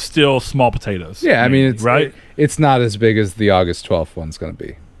 but still small potatoes. Yeah, I mean, it's right. It's not as big as the August 12th one's going to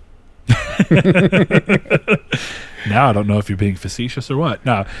be. Now I don't know if you're being facetious or what.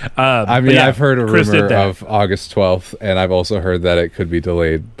 No, I mean, yeah, I've heard a Chris did rumor that. of August 12th, and I've also heard that it could be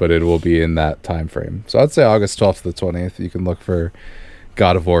delayed, but it will be in that time frame. So I'd say August 12th to the 20th. You can look for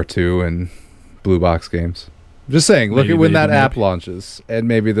God of War 2 and Blue Box games. Just saying, look Maybe, at when maybe, that app maybe. launches, and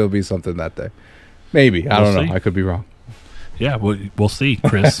maybe there'll be something that day. Maybe. I We'll don't see. know. I could be wrong. Yeah, we'll see,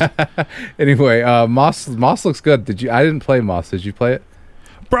 Chris. Anyway, Moss looks good. I didn't play Moss. Did you play it?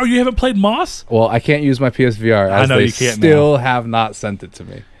 Bro, you haven't played Moss? Well, I can't use my PSVR as I know they you can't still have not sent it to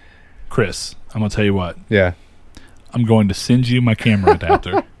me. Chris, I'm going to tell you what. Yeah. I'm going to send you my camera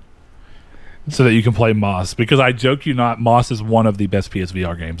adapter. so that you can play Moss. Because I joke you not, Moss is one of the best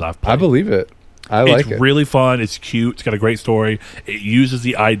PSVR games I've played. I believe it. I like it. It's really fun. It's cute. It's got a great story. It uses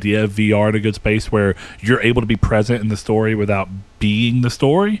the idea of VR in a good space where you're able to be present in the story without being the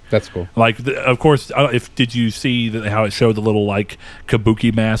story. That's cool. Like, of course, did you see how it showed the little like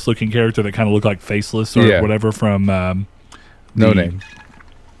Kabuki mask looking character that kind of looked like Faceless or whatever from No Name.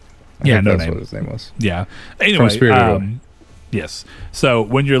 Yeah, No that's Name. What his name was. Yeah. Anyway, From Spirited yes. So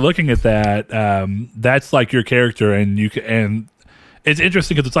when you're looking at that, that's like your character, and you can, and it's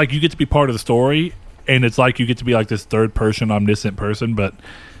interesting because it's like you get to be part of the story, and it's like you get to be like this third person, omniscient person, but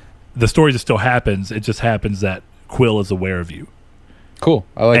the story just still happens. It just happens that Quill is aware of you. Cool.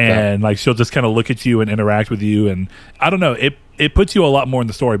 I like that. And like she'll just kind of look at you and interact with you, and I don't know, it puts you a lot more in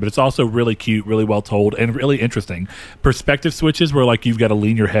the story, but it's also really cute, really well told, and really interesting. Perspective switches where like you've got to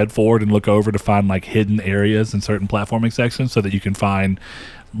lean your head forward and look over to find like hidden areas in certain platforming sections so that you can find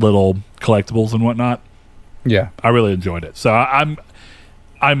little collectibles and whatnot. Yeah. I really enjoyed it. So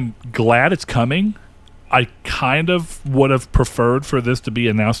I'm glad it's coming. I kind of would have preferred for this to be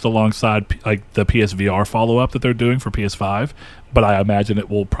announced alongside like the PSVR follow-up that they're doing for PS5, but I imagine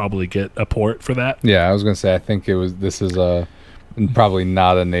it will probably get a port for that. Yeah, I was going to say, I think this is probably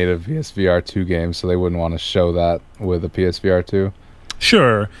not a native PSVR 2 game, so they wouldn't want to show that with a PSVR 2.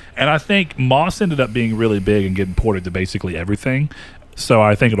 Sure, and I think Moss ended up being really big and getting ported to basically everything, so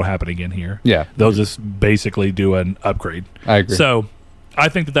I think it'll happen again here. Yeah. They'll just basically do an upgrade. I agree. So I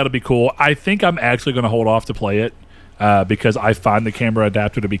think that'll be cool. I think I'm actually going to hold off to play it because I find the camera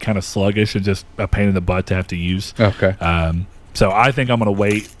adapter to be kind of sluggish and just a pain in the butt to have to use. Okay. So I think I'm going to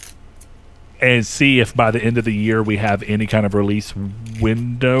wait and see if by the end of the year we have any kind of release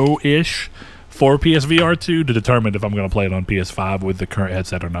window-ish for PSVR 2 to determine if I'm going to play it on PS5 with the current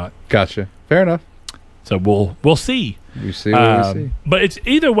headset or not. Gotcha. Fair enough. So we'll see. You see what you see. But it's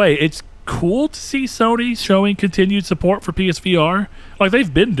either way, it's cool to see Sony showing continued support for PSVR. Like,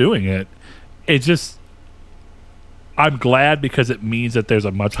 they've been doing it. It just, I'm glad because it means that there's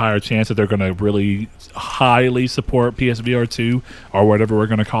a much higher chance that they're going to really highly support PSVR 2 or whatever we're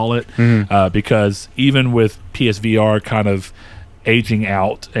going to call it. Because even with PSVR kind of aging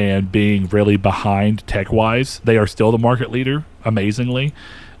out and being really behind tech-wise, they are still the market leader, amazingly.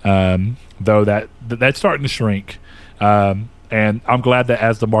 Though that's starting to shrink. And I'm glad that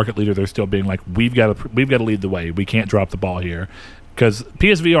as the market leader, they're still being like, we've got to lead the way. We can't drop the ball here. Because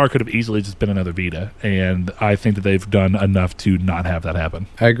PSVR could have easily just been another Vita, and I think that they've done enough to not have that happen.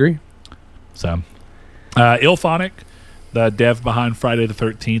 I agree. So, Ilphonic, the dev behind Friday the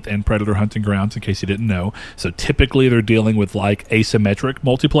 13th and Predator Hunting Grounds, in case you didn't know. So typically they're dealing with like asymmetric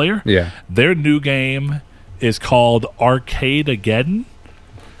multiplayer. Yeah. Their new game is called Arcade-ageddon.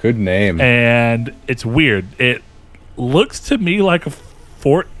 Good name. And it's weird. It looks to me like a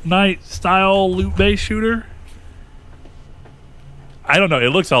Fortnite-style loot-based shooter. I don't know. It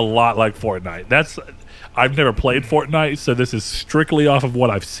looks a lot like Fortnite. I've never played Fortnite, so this is strictly off of what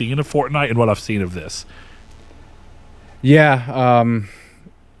I've seen of Fortnite and what I've seen of this. Yeah,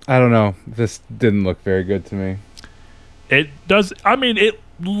 I don't know. This didn't look very good to me. It does. I mean, it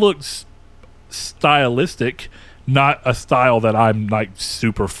looks stylistic, not a style that I'm like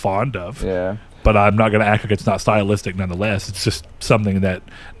super fond of. Yeah. But I'm not going to act like it's not stylistic nonetheless. It's just something that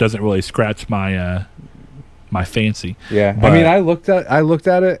doesn't really scratch my my fancy. Yeah. But, I mean, I looked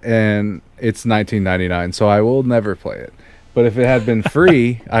at it and it's $19.99, so I will never play it. But if it had been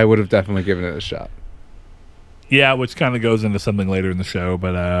free, I would have definitely given it a shot. Yeah, which kind of goes into something later in the show.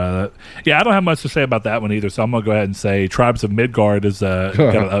 But yeah, I don't have much to say about that one either. So I'm going to go ahead and say Tribes of Midgard is got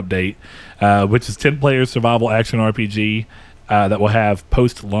an update, which is 10-player survival action RPG that will have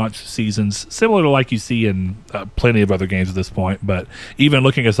post-launch seasons similar to like you see in plenty of other games at this point. But even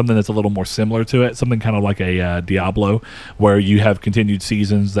looking at something that's a little more similar to it, something kind of like a Diablo, where you have continued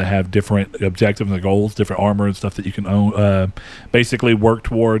seasons that have different objectives and goals, different armor and stuff that you can own, basically work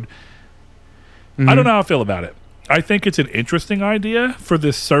toward. Mm-hmm. I don't know how I feel about it. I think it's an interesting idea for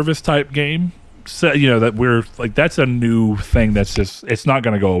this service type game. So, you know, that we're like, that's a new thing that's just, it's not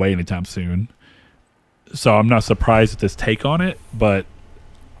going to go away anytime soon. So I'm not surprised at this take on it, but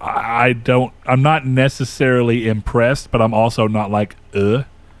I'm not necessarily impressed, but I'm also not like,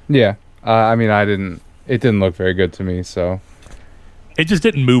 Yeah. I mean, it didn't look very good to me, so. It just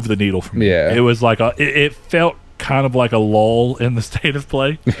didn't move the needle for me. Yeah. It was like it felt kind of like a lull in the state of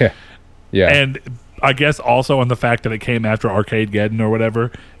play. Yeah. Yeah. And I guess also on the fact that it came after Arcade-geddon or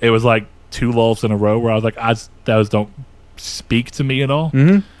whatever, it was like 2 lulls in a row where I was like, those don't speak to me at all.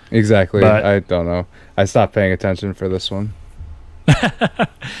 Mm-hmm. Exactly. But, I don't know. I stopped paying attention for this one.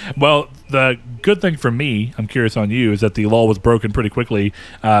 Well, the good thing for me, I'm curious on you, is that the lull was broken pretty quickly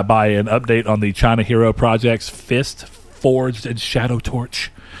by an update on the China Hero Project's Fist, Forged, and Shadow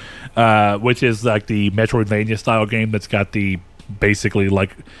Torch, which is like the Metroidvania style game that's got the basically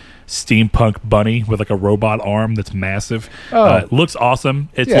like steampunk bunny with like a robot arm that's massive. It looks awesome.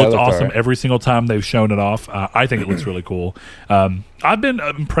 It's looked awesome right. Every single time they've shown it off. I think it looks really cool. I've been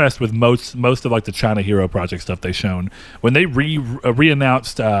impressed with most of like the China Hero Project stuff they've shown. When they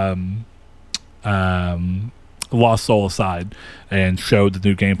re-announced Lost Soul Aside and showed the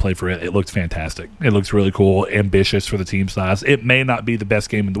new gameplay for it, it looked fantastic. It looks really cool, ambitious for the team size. It may not be the best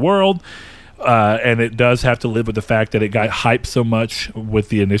game in the world, and it does have to live with the fact that it got hyped so much with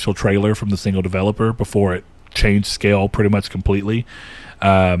the initial trailer from the single developer before it changed scale pretty much completely.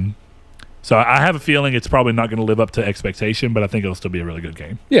 So I have a feeling it's probably not going to live up to expectation, but I think it'll still be a really good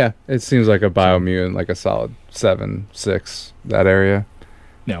game. Yeah, it seems like a Biomutant, like a solid 7, 6, that area.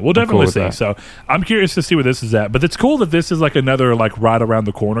 Yeah, we'll definitely see. So I'm curious to see where this is at. But it's cool that this is like another like right around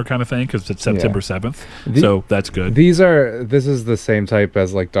the corner kind of thing because it's September 7th. So that's good. This is the same type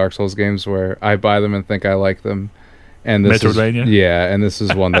as like Dark Souls games where I buy them and think I like them. And this Metroidvania? And this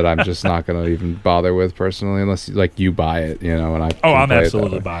is one that I'm just not going to even bother with personally unless like you buy it, and I I'm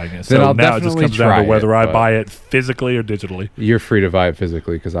absolutely buying it. Then so I'll now it just comes down to whether I buy it physically or digitally. You're free to buy it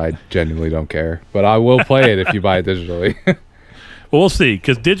physically because I genuinely don't care. But I will play it if you buy it digitally. Well, we'll see,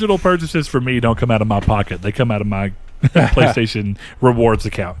 because digital purchases for me don't come out of my pocket; they come out of my PlayStation rewards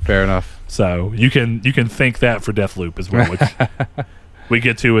account. Fair enough. So you can think that for Deathloop as well, which we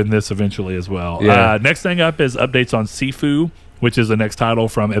get to in this eventually as well. Yeah. Next thing up is updates on Sifu, which is the next title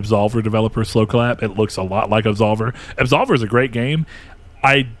from Absolver developer Slowclap. It looks a lot like Absolver. Absolver is a great game.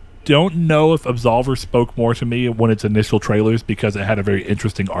 I don't know if Absolver spoke more to me when its initial trailers because it had a very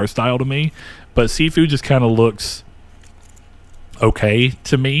interesting art style to me, but Sifu just kind of looks okay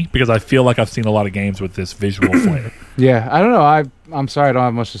to me because I feel like I've seen a lot of games with this visual flair. Yeah, I don't know. I'm sorry I don't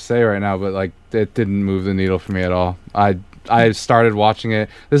have much to say right now, but like it didn't move the needle for me at all. I started watching it.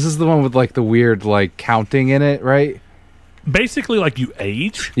 This is the one with like the weird like counting in it, right? Basically, like you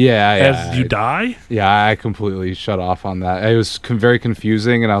age as you die. Yeah, I completely shut off on that. It was very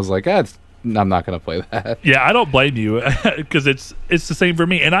confusing, and I was like, I'm not going to play that. Yeah, I don't blame you because it's the same for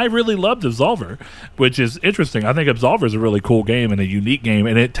me. And I really loved Absolver, which is interesting. I think Absolver is a really cool game and a unique game,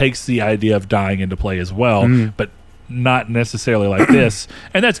 and it takes the idea of dying into play as well, but not necessarily like this.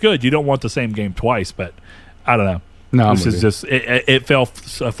 And that's good. You don't want the same game twice, but I don't know. No, this is just it fell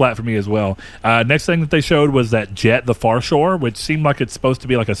flat for me as well. Next thing that they showed was that Jet: The Far Shore, which seemed like it's supposed to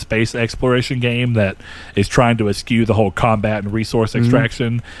be like a space exploration game that is trying to eschew the whole combat and resource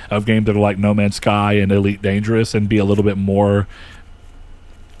extraction of games that are like No Man's Sky and Elite Dangerous and be a little bit more,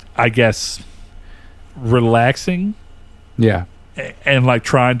 I guess, relaxing. Yeah, and like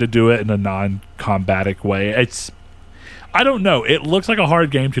trying to do it in a non-combatic way. I don't know. It looks like a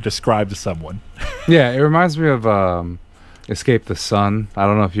hard game to describe to someone. Yeah, it reminds me of Escape the Sun. I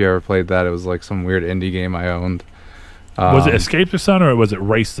don't know if you ever played that. It was like some weird indie game I owned. Was it Escape the Sun or was it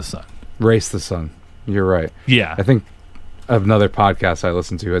Race the Sun? Race the Sun. You're right. Yeah. I think another podcast I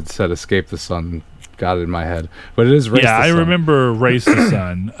listened to had said Escape the Sun. Got it in my head. But it is Race the Sun. Yeah, I remember Race the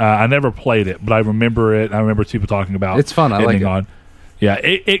Sun. I never played it, but I remember it. I remember people talking about it. It's fun. I like it. Yeah,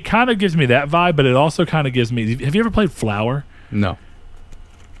 it kind of gives me that vibe, but it also kind of gives me... Have you ever played Flower? No.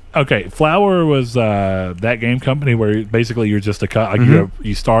 Okay, Flower was that game company where basically you're just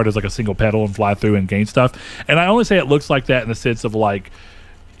you start as like a single pedal and fly through and gain stuff. And I only say it looks like that in the sense of like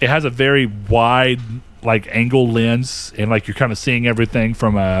it has a very wide like angle lens and like you're kind of seeing everything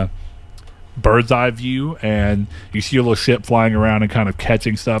from a bird's eye view and you see a little ship flying around and kind of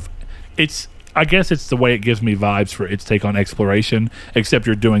catching stuff. I guess it's the way it gives me vibes for its take on exploration, except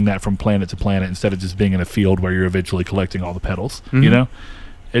you're doing that from planet to planet instead of just being in a field where you're eventually collecting all the petals. You know?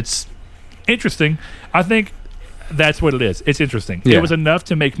 It's interesting. I think that's what it is. It's interesting. Yeah. It was enough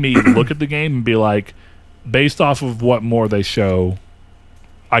to make me look at the game and be like, based off of what more they show,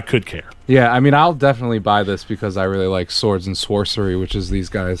 I could care. Yeah, I mean, I'll definitely buy this because I really like Swords and Sorcery, which is these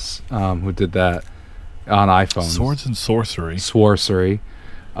guys who did that on iPhone. Swords and Sorcery? Sorcery.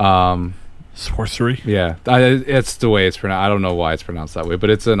 Sorcery? Yeah, it's the way it's pronounced. I don't know why it's pronounced that way, but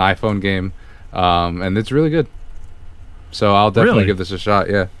it's an iPhone game, and it's really good. So I'll definitely give this a shot,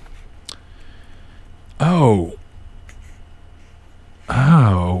 yeah. Oh,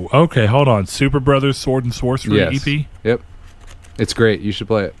 okay, hold on. Super Brothers Sword and Sorcery EP? Yep. It's great. You should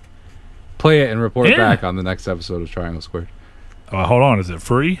play it. Play it and report back on the next episode of Triangle Squared. Hold on, is it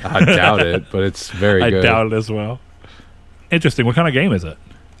free? I doubt it, but it's very good. I doubt it as well. Interesting. What kind of game is it?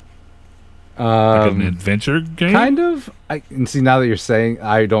 Like an adventure game? Kind of. And see, now that you're saying,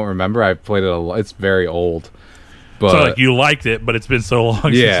 I don't remember. I played it a lot. It's very old. But so like you liked it, but it's been so long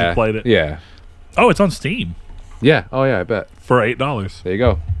since you played it. Yeah. Oh, it's on Steam. Yeah. Oh, yeah, I bet. For $8. There you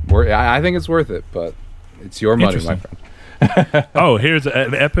go. I think it's worth it, but it's your money, my friend. Oh, here's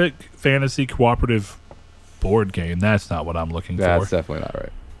an epic fantasy cooperative board game. That's not what I'm looking for. That's definitely not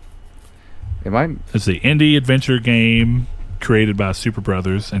right. Am I? It's the indie adventure game created by Super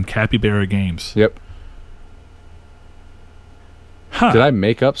Brothers and Capybara Games. Yep. Huh. Did I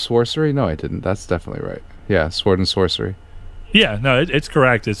make up sorcery? No, I didn't. That's definitely right. Yeah, sword and sorcery. Yeah, no, it's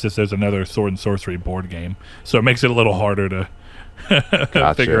correct. It's just there's another sword and sorcery board game, so it makes it a little harder to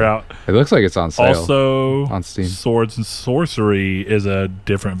figure out. It looks like it's on sale. Also, on Steam. Swords and Sorcery is a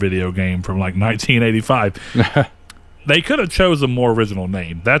different video game from like 1985. They could have chose a more original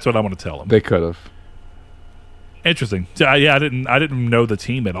name. That's what I want to tell them. They could have. Interesting. So, yeah, I didn't know the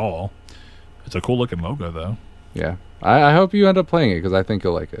team at all. It's a cool looking logo though. Yeah, I hope you end up playing it because I think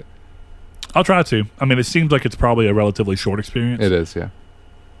you'll like it. I'll try to. I mean, it seems like it's probably a relatively short experience. It is, yeah.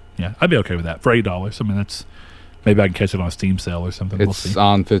 Yeah, I'd be okay with that for $8. I mean, that's maybe I can catch it on a Steam sale or something. It's we'll see.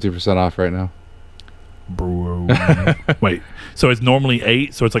 on 50% off right now. Bro. Wait, so it's normally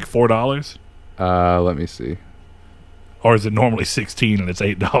 $8, so it's like $4? Let me see. Or is it normally $16 and it's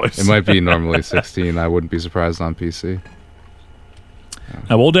 $8? It might be normally $16. I wouldn't be surprised on PC.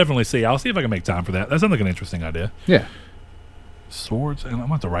 Now, we'll definitely see. I'll see if I can make time for that. That sounds like an interesting idea. Yeah. Swords, and I'm going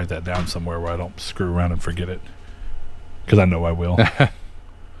to have to write that down somewhere where I don't screw around and forget it. Because I know I will.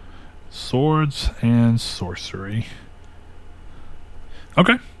 Swords and Sorcery.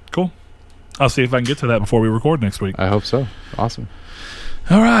 Okay, cool. I'll see if I can get to that before we record next week. I hope so. Awesome.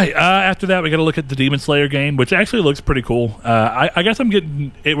 All right. After that, we got to look at the Demon Slayer game, which actually looks pretty cool. I guess we're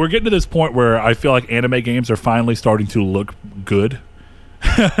getting to this point where I feel like anime games are finally starting to look good.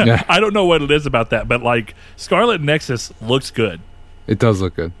 Yeah. I don't know what it is about that, but like Scarlet Nexus looks good. It does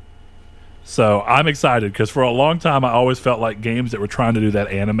look good. So I'm excited because for a long time I always felt like games that were trying to do that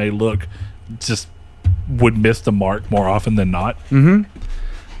anime look just would miss the mark more often than not. Mm-hmm.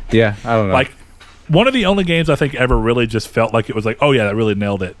 Yeah, I don't know. Like one of the only games I think ever really just felt like it was like, oh yeah, that really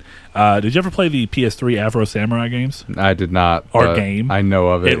nailed it. Did you ever play the PS3 Afro Samurai games? I did not. Or game? I know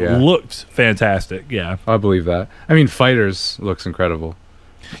of it. It looked fantastic. Yeah, I believe that. I mean, Fighters looks incredible.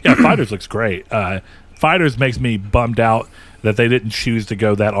 Yeah, Fighters looks great. Fighters makes me bummed out that they didn't choose to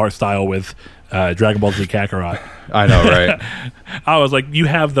go that art style with Dragon Ball Z Kakarot. I know, right? I was like, you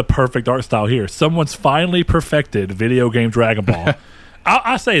have the perfect art style here. Someone's finally perfected video game Dragon Ball.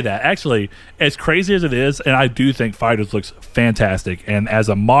 I say that. Actually, as crazy as it is, and I do think Fighters looks fantastic, and as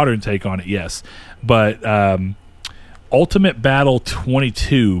a modern take on it, yes. But Ultimate Battle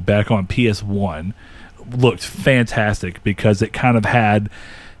 22 back on PS1 looked fantastic because it kind of had...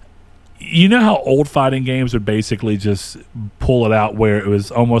 You know how old fighting games would basically just pull it out where it was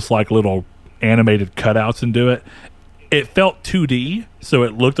almost like little animated cutouts and do it? It felt 2D, so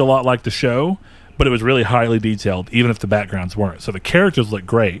it looked a lot like the show, but it was really highly detailed, even if the backgrounds weren't. So the characters look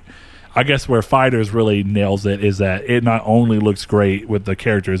great. I guess where Fighters really nails it is that it not only looks great with the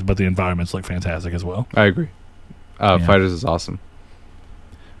characters, but the environments look fantastic as well. I agree. Fighters is awesome.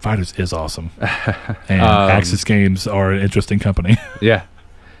 Fighters is awesome. And Axis Games are an interesting company. Yeah.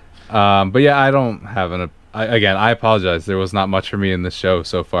 But yeah, I don't have again, I apologize. There was not much for me in this show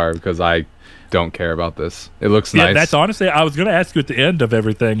so far because I don't care about this. It looks nice. Yeah, that's honestly, I was going to ask you at the end of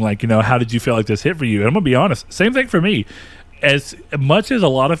everything, like, how did you feel like this hit for you? And I'm going to be honest, same thing for me. As much as a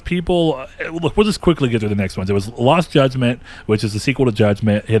lot of people, look, we'll just quickly get through the next ones. It was Lost Judgment, which is the sequel to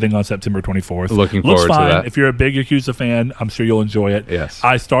Judgment, hitting on September 24th. Looking forward to that. If you're a big Yakuza fan, I'm sure you'll enjoy it. Yes.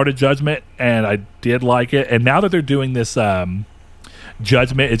 I started Judgment, and I did like it. And now that they're doing this...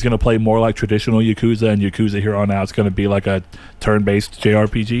 Judgment is going to play more like traditional Yakuza, and Yakuza here on out is going to be like a turn-based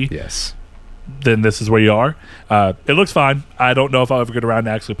JRPG. Yes. Then this is where you are. It looks fine. I don't know if I'll ever get around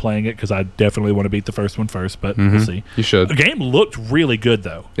to actually playing it because I definitely want to beat the first one first, but we'll see. You should. The game looked really good,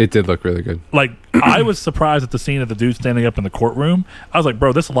 though. It did look really good. Like, I was surprised at the scene of the dude standing up in the courtroom. I was like,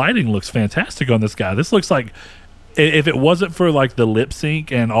 bro, this lighting looks fantastic on this guy. This looks like... If it wasn't for like the lip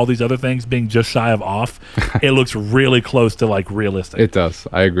sync and all these other things being just shy of off, it looks really close to like realistic. It does.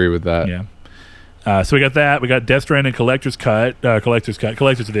 I agree with that. Yeah. So we got that. We got Death Stranding Collector's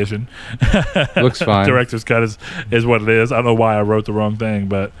Edition. Looks fine. Director's Cut is what it is. I don't know why I wrote the wrong thing,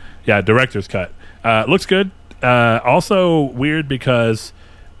 but yeah, Director's Cut. Looks good. Also weird because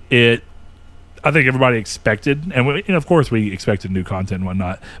I think everybody expected, and of course we expected new content and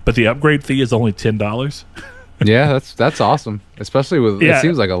whatnot, but the upgrade fee is only $10. Yeah, that's awesome. Especially with it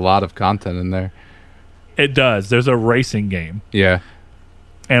seems like a lot of content in there. It does. There's a racing game. Yeah.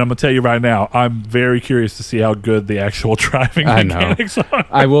 And I'm gonna tell you right now, I'm very curious to see how good the actual driving mechanics are.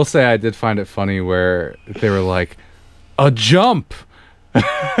 I will say I did find it funny where they were like, a jump.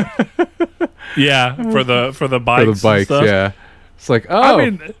 Yeah, for the bikes. For the bikes, and stuff. yeah. It's like, oh, I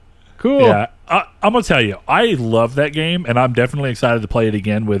mean, cool. yeah. I'm gonna tell you, I love that game, and I'm definitely excited to play it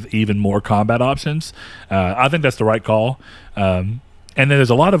again with even more combat options. I think that's the right call. And then there's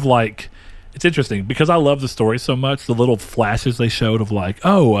a lot of like, it's interesting because I love the story so much. The little flashes they showed of like,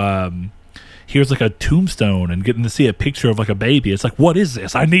 here's like a tombstone, and getting to see a picture of like a baby. It's like, what is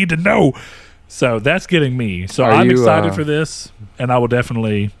this? I need to know. So that's getting me. So I'm excited for this, and I'll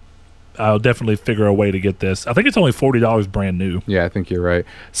definitely figure a way to get this. I think it's only $40 brand new. Yeah, I think you're right.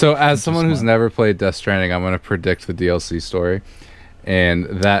 So as someone who's never played Death Stranding, I'm going to predict the DLC story. And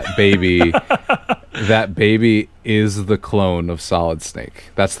that baby that baby is the clone of Solid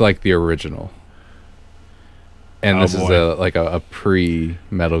Snake. That's like the original. And this is a pre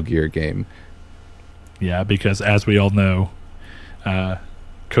Metal Gear game. Yeah, because as we all know,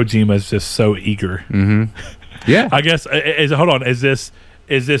 Kojima is just so eager. Mm-hmm. Yeah. I guess hold on, is this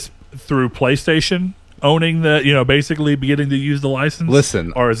through PlayStation owning the, basically beginning to use the license?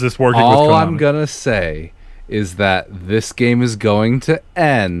 Listen, or is this working with Konami? All I'm going to say is that this game is going to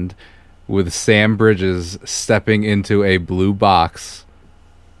end with Sam Bridges stepping into a blue box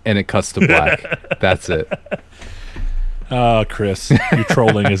and it cuts to black. That's it. Oh, Chris, your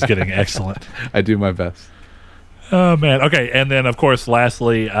trolling is getting excellent. I do my best. Oh, man. Okay, and then, of course,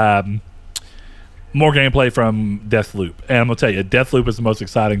 lastly, more gameplay from Deathloop. And I'm going to tell you, Deathloop is the most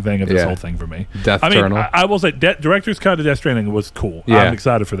exciting thing of this whole thing for me. I will say, Director's Cut of Death Stranding was cool. Yeah. I'm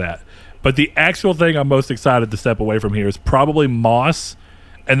excited for that. But the actual thing I'm most excited to step away from here is probably Moss,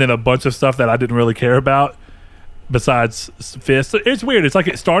 and then a bunch of stuff that I didn't really care about besides Fist. It's weird. It's like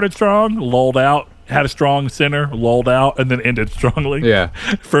it started strong, lulled out, had a strong center, lulled out, and then ended strongly. Yeah.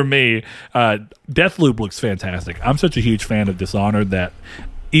 For me, Deathloop looks fantastic. I'm such a huge fan of Dishonored that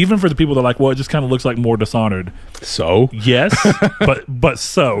even for the people that are like, well, it just kind of looks like more Dishonored. So? Yes, but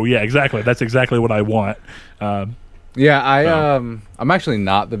so, yeah, exactly. That's exactly what I want. I'm actually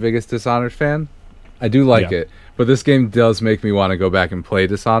not the biggest Dishonored fan. I do like it, but this game does make me want to go back and play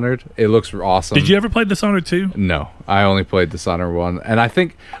Dishonored. It looks awesome. Did you ever play Dishonored 2? No, I only played Dishonored 1, and I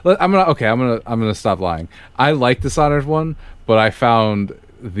think I'm gonna stop lying. I like Dishonored 1, but I found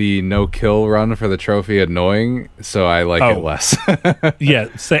the no kill run for the trophy annoying, so I like it less. Yeah,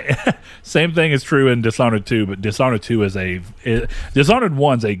 same thing is true in Dishonored 2, but Dishonored 2 Dishonored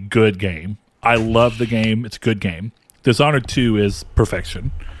 1's a good game. I love the game. It's a good game. Dishonored 2 is perfection.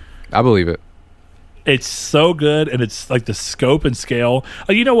 I believe it. It's so good, and it's like the scope and scale.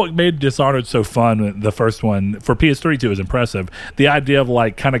 You know what made Dishonored so fun? The first one for PS3 too is impressive. The idea of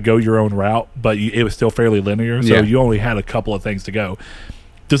like kind of go your own route, but it was still fairly linear, so you only had a couple of things to go.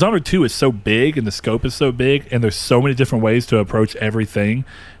 Dishonored 2 is so big, and the scope is so big, and there's so many different ways to approach everything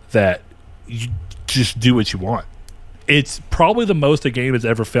that you just do what you want. It's probably the most a game has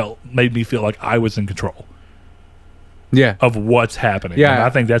ever made me feel like I was in control. Yeah, of what's happening. Yeah, and I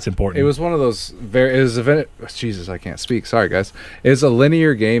think that's important. It was one of those Jesus, I can't speak. Sorry, guys. It was a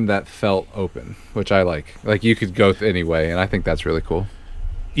linear game that felt open, which I like. Like you could go any way, and I think that's really cool.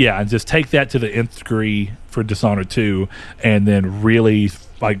 Yeah, and just take that to the nth degree for Dishonored 2, and then really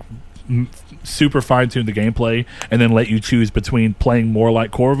like super fine tune the gameplay, and then let you choose between playing more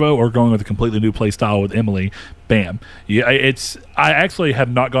like Corvo or going with a completely new play style with Emily. Bam. Yeah, I actually have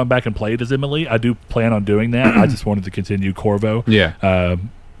not gone back and played as Emily. I do plan on doing that. I just wanted to continue Corvo. Yeah.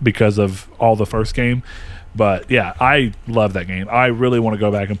 Because of all the first game. But yeah, I love that game. I really want to go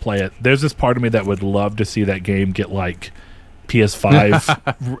back and play it. There's this part of me that would love to see that game get like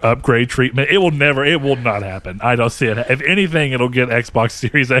PS5 upgrade treatment. It will not happen. I don't see it. If anything, it'll get Xbox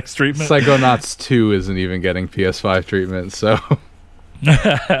Series X treatment. Psychonauts 2 isn't even getting PS5 treatment, so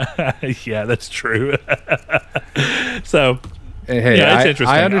yeah, that's true. So hey, yeah, it's interesting.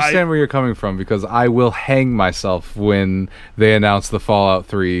 I understand where you're coming from, because I will hang myself when they announce the Fallout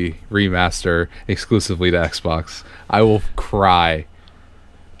 3 remaster exclusively to Xbox. I will cry.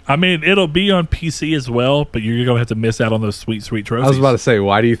 I mean, it'll be on PC as well, but you're going to have to miss out on those sweet, sweet trophies. I was about to say,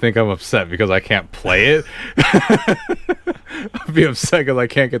 why do you think I'm upset? Because I can't play it? I'd be upset because I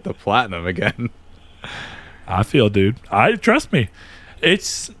can't get the platinum again. I feel, dude. Trust me.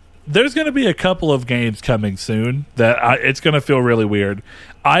 There's going to be a couple of games coming soon that it's going to feel really weird.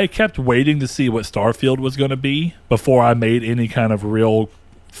 I kept waiting to see what Starfield was going to be before I made any kind of real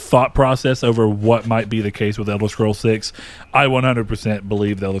thought process over what might be the case with Elder Scrolls 6, I 100%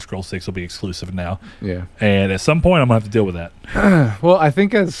 believe the Elder Scrolls 6 will be exclusive now. Yeah. And at some point, I'm going to have to deal with that. Well, I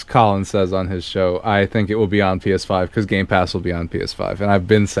think as Colin says on his show, I think it will be on PS5 because Game Pass will be on PS5. And I've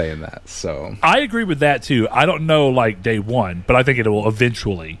been saying that, so. I agree with that, too. I don't know, like, day one, but I think it will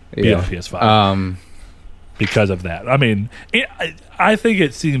eventually be on PS5. Because of that. I mean, I think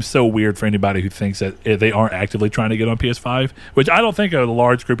it seems so weird for anybody who thinks that they aren't actively trying to get on PS5, which I don't think a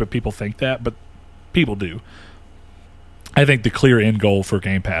large group of people think that, but people do. I think the clear end goal for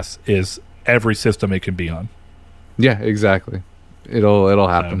Game Pass is every system it can be on. Yeah, exactly. It'll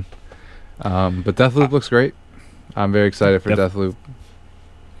happen. But Deathloop looks great. I'm very excited for Deathloop.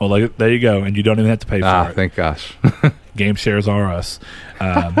 Well, there you go, and you don't even have to pay for it. Thank gosh. Game shares are us.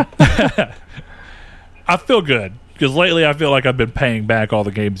 I feel good because lately I feel like I've been paying back all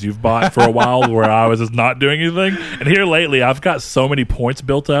the games you've bought for a while where I was just not doing anything. And here lately I've got so many points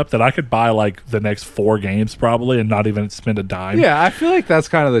built up that I could buy like the next 4 games probably and not even spend a dime. Yeah, I feel like that's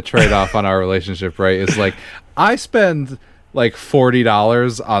kind of the trade-off on our relationship, right? It's like I spend like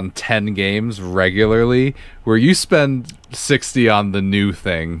 $40 on 10 games regularly where you spend $60 on the new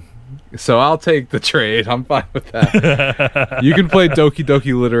thing. So I'll take the trade. I'm fine with that. You can play Doki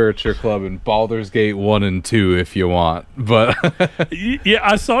Doki Literature Club and Baldur's Gate 1 and 2 if you want. But yeah,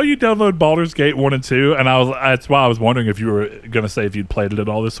 I saw you download Baldur's Gate 1 and 2, and that's why I was wondering if you were going to say if you'd played it at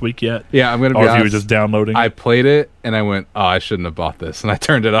all this week yet. Yeah, I'm going to be honest. Or if you honest, were just downloading. I played it, and I went, I shouldn't have bought this, and I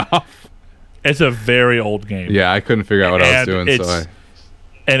turned it off. It's a very old game. Yeah, I couldn't figure out what I was doing.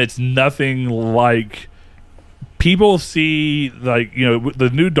 And it's nothing like... People see, like, you know, the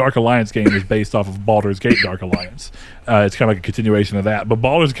new Dark Alliance game is based off of Baldur's Gate Dark Alliance. It's kind of like a continuation of that. But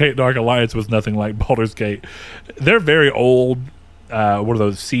Baldur's Gate Dark Alliance was nothing like Baldur's Gate. They're very old, what are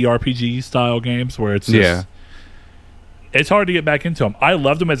those, CRPG style games where it's just... It's hard to get back into them. I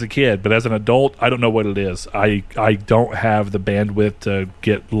loved them as a kid, but as an adult, I don't know what it is. I don't have the bandwidth to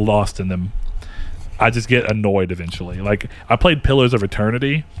get lost in them. I just get annoyed eventually. Like, I played Pillars of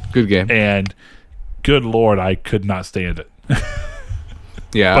Eternity. Good game. And... good Lord, I could not stand it.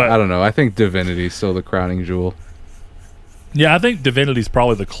 Yeah, but I don't know. I think Divinity's still the crowning jewel. Yeah, I think Divinity's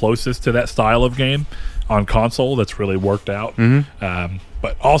probably the closest to that style of game on console that's really worked out. Mm-hmm.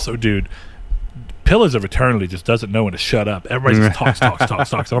 But also, dude, Pillars of Eternity just doesn't know when to shut up. Everybody just talks.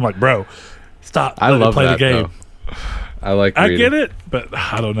 And I'm like, bro, stop. I love play that, the game. Though. I like reading. I get it, but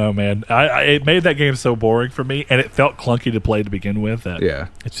I don't know, man. It made that game so boring for me, and it felt clunky to play to begin with. That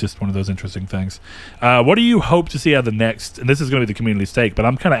it's just one of those interesting things. What do you hope to see out of the next? And this is going to be the community stake, but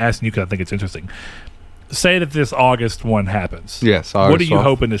I'm kind of asking you because I think it's interesting. Say that this August one happens. Yes. What are you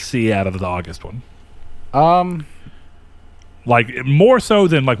hoping to see out of the August one? Like more so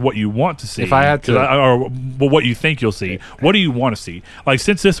than like what you want to see. If I had to, or what you think you'll see. What do you want to see? Like,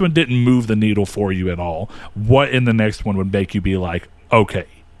 since this one didn't move the needle for you at all, what in the next one would make you be like, okay,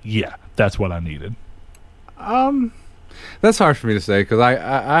 yeah, that's what I needed? That's hard for me to say because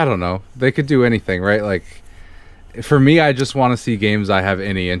I don't know. They could do anything, right? Like, for me, I just want to see games I have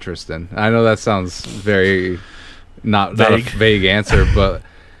any interest in. I know that sounds very not a vague answer, but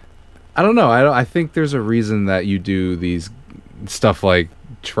I don't know. I think there's a reason that you do these stuff like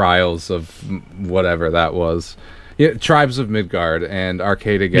Trials of whatever that was. Yeah, Tribes of Midgard and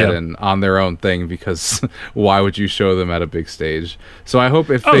Arcadegeddon on their own thing, because why would you show them at a big stage? So I hope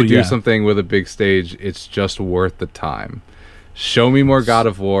if they do something with a big stage, it's just worth the time. Show me more God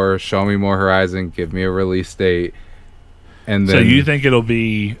of War, show me more Horizon, give me a release date. And then, so you think it'll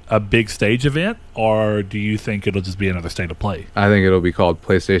be a big stage event, or do you think it'll just be another state of play? I think it'll be called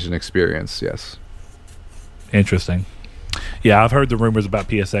PlayStation Experience, yes. Interesting. Yeah, I've heard the rumors about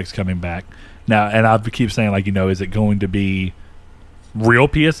PSX coming back. Now, and I keep saying, like, you know, is it going to be real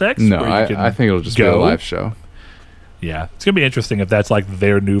PSX? No, I think it'll just be a live show. Yeah, it's going to be interesting if that's like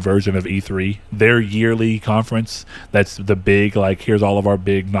their new version of E3, their yearly conference. That's the big, like, here's all of our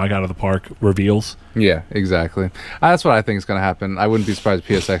big knock out of the park reveals. Yeah, exactly. That's what I think is going to happen. I wouldn't be surprised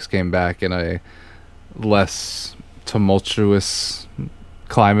if PSX came back in a less tumultuous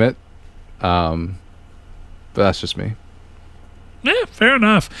climate. But that's just me. Yeah, fair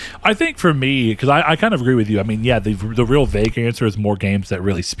enough. I think for me, because I kind of agree with you. I mean, yeah, the real vague answer is more games that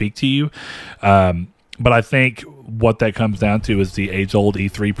really speak to you. But I think what that comes down to is the age-old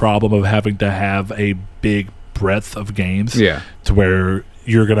E3 problem of having to have a big breadth of games to where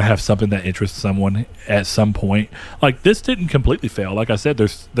you're going to have something that interests someone at some point. Like, this didn't completely fail. Like I said,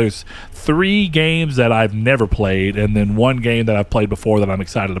 there's 3 games that I've never played, and then 1 game that I've played before that I'm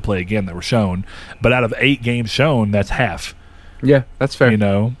excited to play again that were shown. But out of 8 games shown, that's half. Yeah, that's fair. You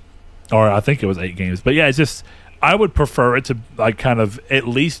know, or I think it was 8 games. But yeah, it's just, I would prefer it to like kind of at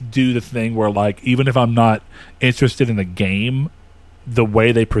least do the thing where like even if I'm not interested in the game, the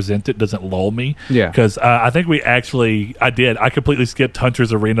way they present it doesn't lull me. Yeah. Because I think I completely skipped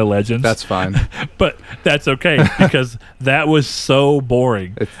Hunter's Arena Legends. That's fine. But that's okay because that was so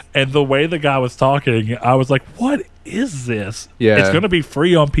boring. And the way the guy was talking, I was like, what is this? Yeah. It's going to be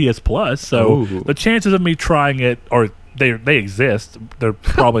free on PS Plus. So Ooh. the chances of me trying it, or they exist, they're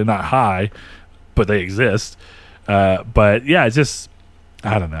probably not high, but they exist. But yeah, it's just,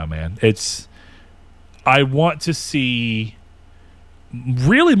 I don't know, man. I want to see,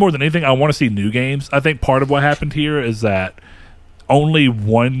 really more than anything, I want to see new games. I think part of what happened here is that only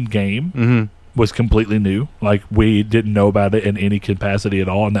one game was completely new. Like, we didn't know about it in any capacity at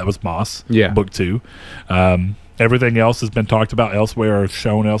all, and that was Moss, Book 2. Everything else has been talked about elsewhere or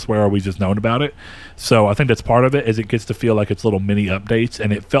shown elsewhere, or we just known about it. So I think that's part of it, is it gets to feel like it's little mini updates,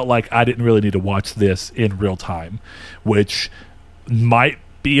 and it felt like I didn't really need to watch this in real time, which might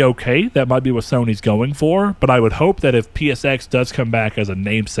be okay. That might be what Sony's going for, but I would hope that if PSX does come back as a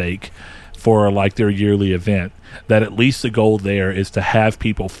namesake for like their yearly event, that at least the goal there is to have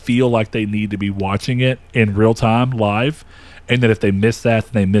people feel like they need to be watching it in real time live, and that if they miss that,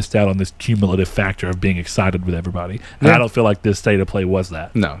 then they missed out on this cumulative factor of being excited with everybody. And I don't feel like this state of play was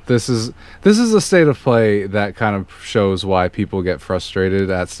that. No, this is a state of play that kind of shows why people get frustrated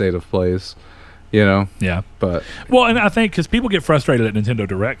at state of plays, you know? Yeah. But well, and I think because people get frustrated at Nintendo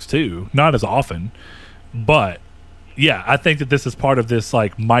Directs too, not as often, but yeah, I think that this is part of this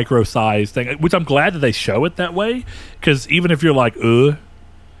like micro-sized thing, which I'm glad that they show it that way, because even if you're like,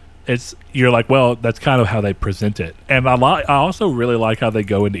 you're like, well, that's kind of how they present it. And I also really like how they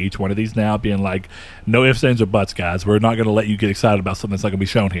go into each one of these now, being like, no ifs, ands, or buts, guys. We're not going to let you get excited about something that's not going to be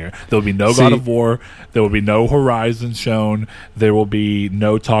shown here. There will be no God of War. There will be no Horizon shown. There will be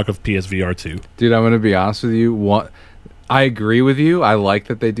no talk of PSVR 2. Dude, I'm going to be honest with you. I agree with you. I like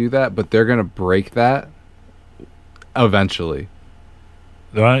that they do that, but they're going to break that eventually.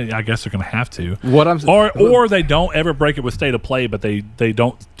 I guess they're going to have to. Or they don't ever break it with state of play, but they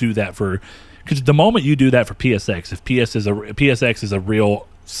don't do that for, because the moment you do that for PSX, if PSX is a real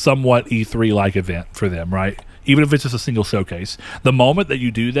somewhat E3 like event for them, right? Even if it's just a single showcase, the moment that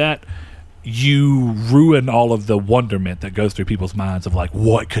you do that, you ruin all of the wonderment that goes through people's minds of like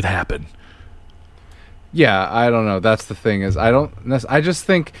what could happen. Yeah, I don't know. That's the thing is I just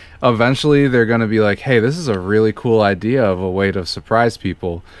think eventually they're going to be like, hey, this is a really cool idea of a way to surprise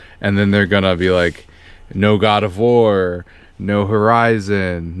people. And then they're going to be like, no God of War, no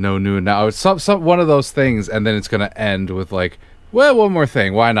Horizon, no new, now it's some one of those things. And then it's going to end with like, well, one more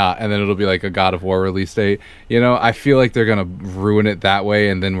thing, why not? And then it'll be like a God of War release date. You know, I feel like they're going to ruin it that way.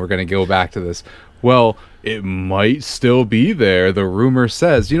 And then we're going to go back to this. Well, it might still be there. The rumor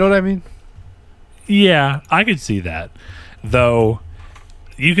says, you know what I mean? Yeah, I could see that. Though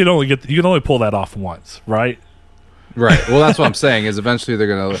you can only pull that off once, right? Right. Well, that's what I'm saying is eventually they're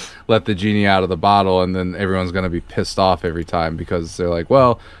going to let the genie out of the bottle, and then everyone's going to be pissed off every time because they're like,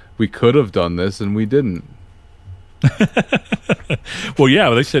 well, we could have done this and we didn't. Well, yeah,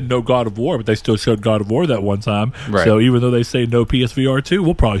 they said no God of War, but they still showed God of War that one time. Right. So even though they say no PSVR 2,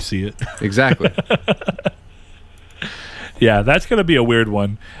 we'll probably see it. Exactly. Yeah, that's going to be a weird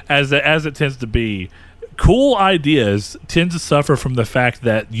one, as it tends to be. Cool ideas tend to suffer from the fact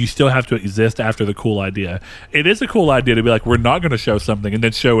that you still have to exist after the cool idea. It is a cool idea to be like, we're not going to show something and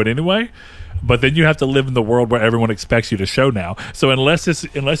then show it anyway, but then you have to live in the world where everyone expects you to show now. So unless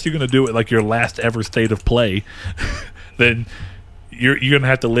you're going to do it like your last ever state of play, then you're going to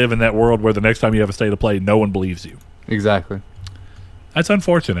have to live in that world where the next time you have a state of play, no one believes you. Exactly. That's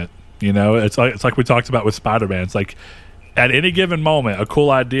unfortunate. You know, it's like we talked about with Spider-Man. It's like, at any given moment, a cool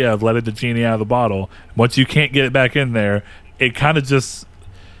idea of letting the genie out of the bottle, once you can't get it back in there, it kind of just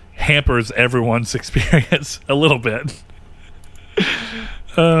hampers everyone's experience a little bit.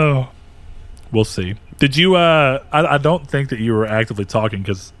 Oh, we'll see. Did you, I don't think that you were actively talking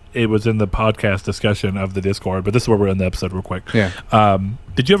because it was in the podcast discussion of the Discord, but this is where we're in the episode real quick. Yeah.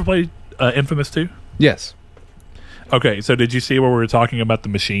 Did you ever play Infamous 2? Yes. Okay, so did you see where we were talking about the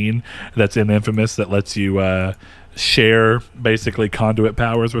machine that's in Infamous that lets you share basically conduit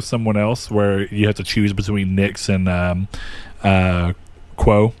powers with someone else, where you have to choose between Nyx and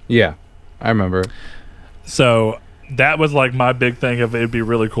Quo? Yeah, I remember. So that was like my big thing of it'd be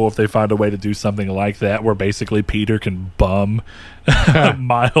really cool if they find a way to do something like that, where basically Peter can bum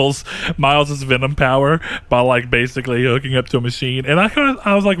Miles's venom power by like basically hooking up to a machine. And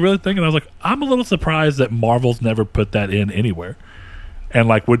I was like really thinking, I was like, I'm a little surprised that Marvel's never put that in anywhere. And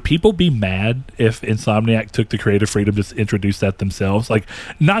like, would people be mad if Insomniac took the creative freedom to introduce that ththemselves? Like,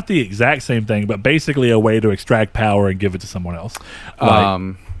 not the exact same thing, but basically a way to extract power and give it to someone else.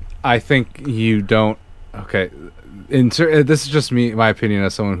 Like, I think you don't. Okay, this is just me, my opinion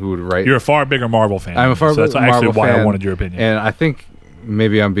as someone who would write. you're a far bigger Marvel fan. I'm a far so that's bigger actually Marvel why I fan, wanted your opinion. and I think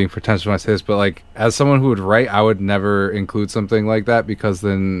maybe I'm being pretentious when I say this, but like as someone who would write, I would never include something like that because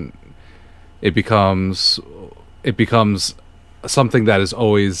then it becomes something that is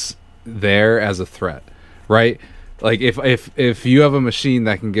always there as a threat, right? Like if you have a machine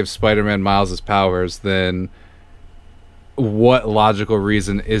that can give Spider-Man Miles' powers, then what logical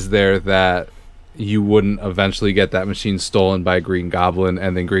reason is there that you wouldn't eventually get that machine stolen by Green Goblin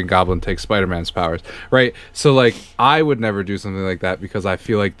and then Green Goblin takes Spider-Man's powers, right? So like I would never do something like that because I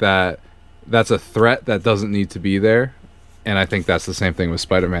feel like that's a threat that doesn't need to be there, and I think that's the same thing with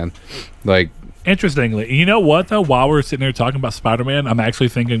Spider-Man. Like, interestingly, you know what though, while we're sitting there talking about Spider-Man, I'm actually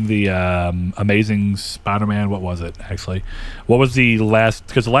thinking the Amazing Spider-Man, what was it actually? What was the last,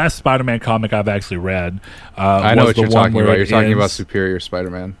 because the last Spider-Man comic I've actually read I know was what you're the one talking where about. it You're talking about ends- Superior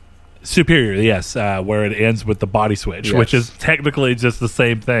Spider-Man. Superior, yes, where it ends with the body switch, Yes. which is technically just the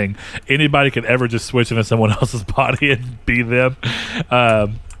same thing. Anybody could ever just switch into someone else's body and be them.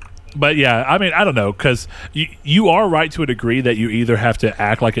 But yeah, I mean, I don't know, because you are right to a degree that you either have to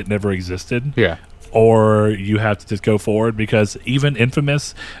act like it never existed, Yeah. or you have to just go forward. Because even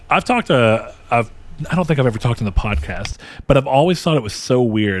Infamous, I don't think I've ever talked in the podcast, but I've always thought it was so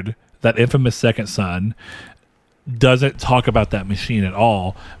weird that Infamous Second Son doesn't talk about that machine at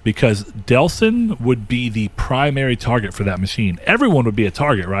all, because Delsin would be the primary target for that machine. Everyone would be a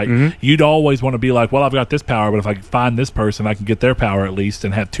target, right? Mm-hmm. You'd always want to be like, well, I've got this power, but if I can find this person, I can get their power at least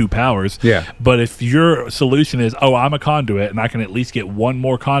and have two powers. Yeah. But if your solution is, oh, I'm a conduit and I can at least get one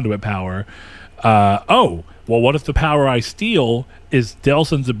more conduit power, well, what if the power I steal is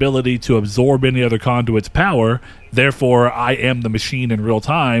Delsin's ability to absorb any other conduit's power, therefore I am the machine in real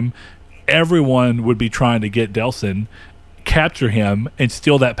time? Everyone would be trying to get Delsin, capture him, and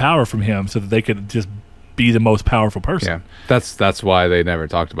steal that power from him so that they could just be the most powerful person. Yeah. That's why they never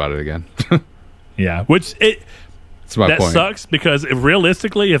talked about it again. Yeah, which That's my that point. sucks, because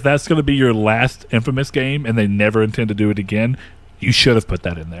realistically, if that's going to be your last Infamous game and they never intend to do it again, you should have put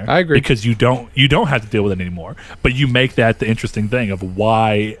that in there. I agree. Because you don't have to deal with it anymore. But you make that the interesting thing of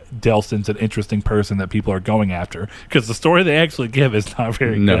why Delsin's an interesting person that people are going after. Because the story they actually give is not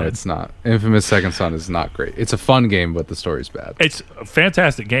very good. No, it's not. Infamous Second Son is not great. It's a fun game, but the story's bad. It's a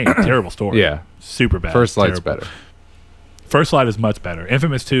fantastic game. Terrible story. Yeah. Super bad. First Light's Terrible. better. First Light is much better.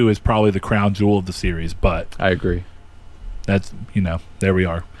 Infamous 2 is probably the crown jewel of the series, but I agree. that's, there we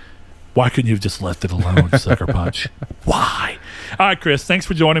are. Why couldn't you have just left it alone, Sucker Punch? Why? All right, Chris, thanks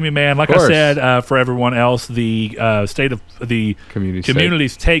for joining me, man. Like I course. said, for everyone else, the state of the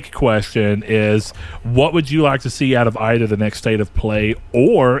community's take question is, what would you like to see out of either the next State of Play,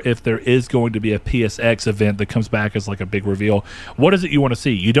 or if there is going to be a PSX event that comes back as like a big reveal, what is it you want to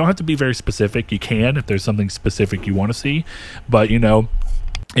see? You don't have to be very specific. You can if there's something specific you want to see, but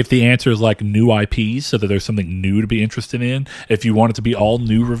if the answer is like new IPs, so that there's something new to be interested in, if you want it to be all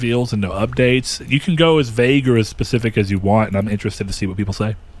new reveals and no updates, you can go as vague or as specific as you want, and I'm interested to see what people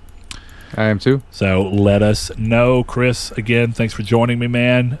say. I am too. So let us know. Chris, again, thanks for joining me,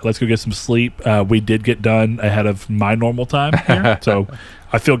 man. Let's go get some sleep. We did get done ahead of my normal time here, so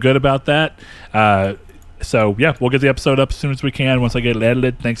I feel good about that. So, yeah, we'll get the episode up as soon as we can once I get it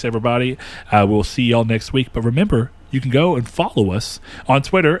edited. Thanks, everybody. We'll see y'all next week. But remember, you can go and follow us on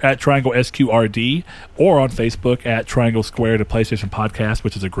Twitter at Triangle SQRD, or on Facebook at Triangle Squared, a PlayStation Podcast,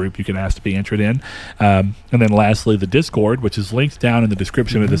 which is a group you can ask to be entered in. And then lastly, the Discord, which is linked down in the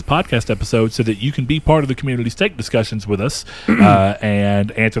description of this podcast episode, so that you can be part of the community stake discussions with us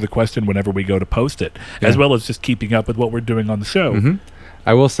and answer the question whenever we go to post it, as well as just keeping up with what we're doing on the show.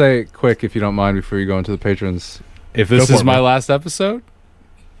 I will say quick, if you don't mind, before you go into the patrons, if Go this for is it, my man. last episode,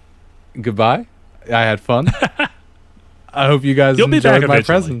 goodbye. I had fun. I hope you guys You'll be enjoyed back my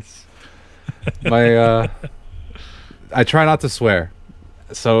eventually. presence. I try not to swear,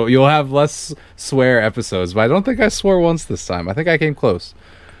 so you'll have less swear episodes. But I don't think I swore once this time. I think I came close.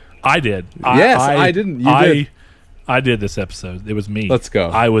 I did. Yes, I didn't. You did. I did this episode. It was me. Let's go.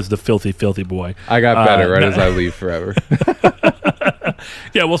 I was the filthy boy. I got better no. as I leave forever.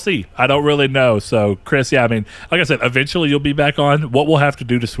 Yeah, we'll see. I don't really know. So, Chris, yeah, I mean, like I said, eventually you'll be back on. What we'll have to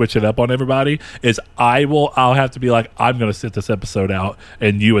do to switch it up on everybody is I'll have to be like, I'm going to sit this episode out,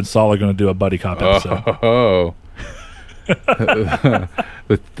 and you and Saul are going to do a buddy cop episode. Oh.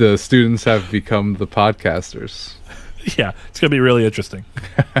 the students have become the podcasters. Yeah, it's going to be really interesting.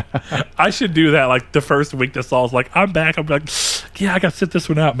 I should do that like the first week that Saul's like, I'm back. I'm like, yeah, I got to sit this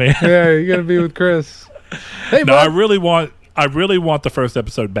one out, man. Yeah, you got to be with Chris. Hey, No, bud. I really want the first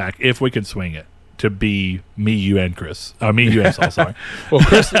episode back if we can swing it to be me, you, and Chris. Me, you, and Saul. Sorry. Well,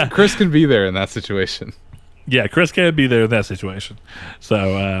 Chris can be there in that situation. Yeah, Chris can't be there in that situation.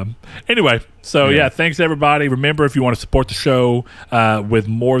 So, anyway, yeah, thanks everybody. Remember, if you want to support the show with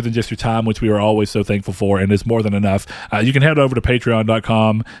more than just your time, which we are always so thankful for, and is more than enough, you can head over to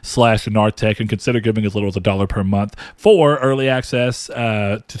patreon.com/Nartech and consider giving as little as $1 per month for early access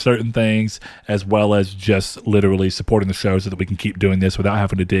to certain things, as well as just literally supporting the show so that we can keep doing this without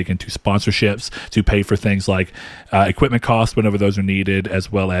having to dig into sponsorships to pay for things like equipment costs whenever those are needed,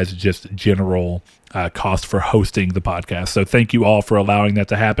 as well as just general cost for hosting the podcast. So thank you all for allowing that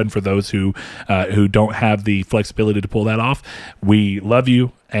to happen. For those who don't have the flexibility to pull that off, we love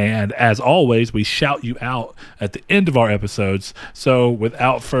you. And as always, we shout you out at the end of our episodes. So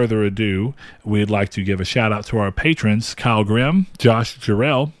without further ado, we'd like to give a shout out to our patrons, Kyle Grimm, Josh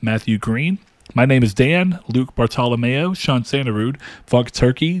Jarrell, Matthew Green. My name is Dan, Luke Bartolomeo, Sean Santarud, Funk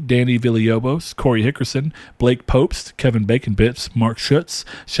Turkey, Danny Villalobos, Corey Hickerson, Blake Popst, Kevin Baconbits, Mark Schutz,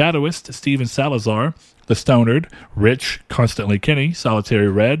 Shadowist, Steven Salazar, The Stonard, Rich, Constantly Kenny, Solitary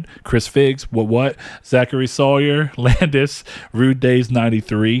Red, Chris Figs, What, Zachary Sawyer, Landis, Rude Days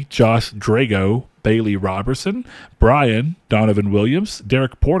 93, Josh Drago, Bailey Robertson, Brian, Donovan Williams,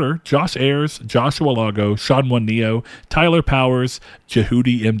 Derek Porter, Josh Ayers, Joshua Lago, Sean One Neo, Tyler Powers,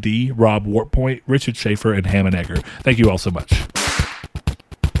 Jehudi MD, Rob Wartpoint, Richard Schaefer, and Hammond Egger. Thank you all so much.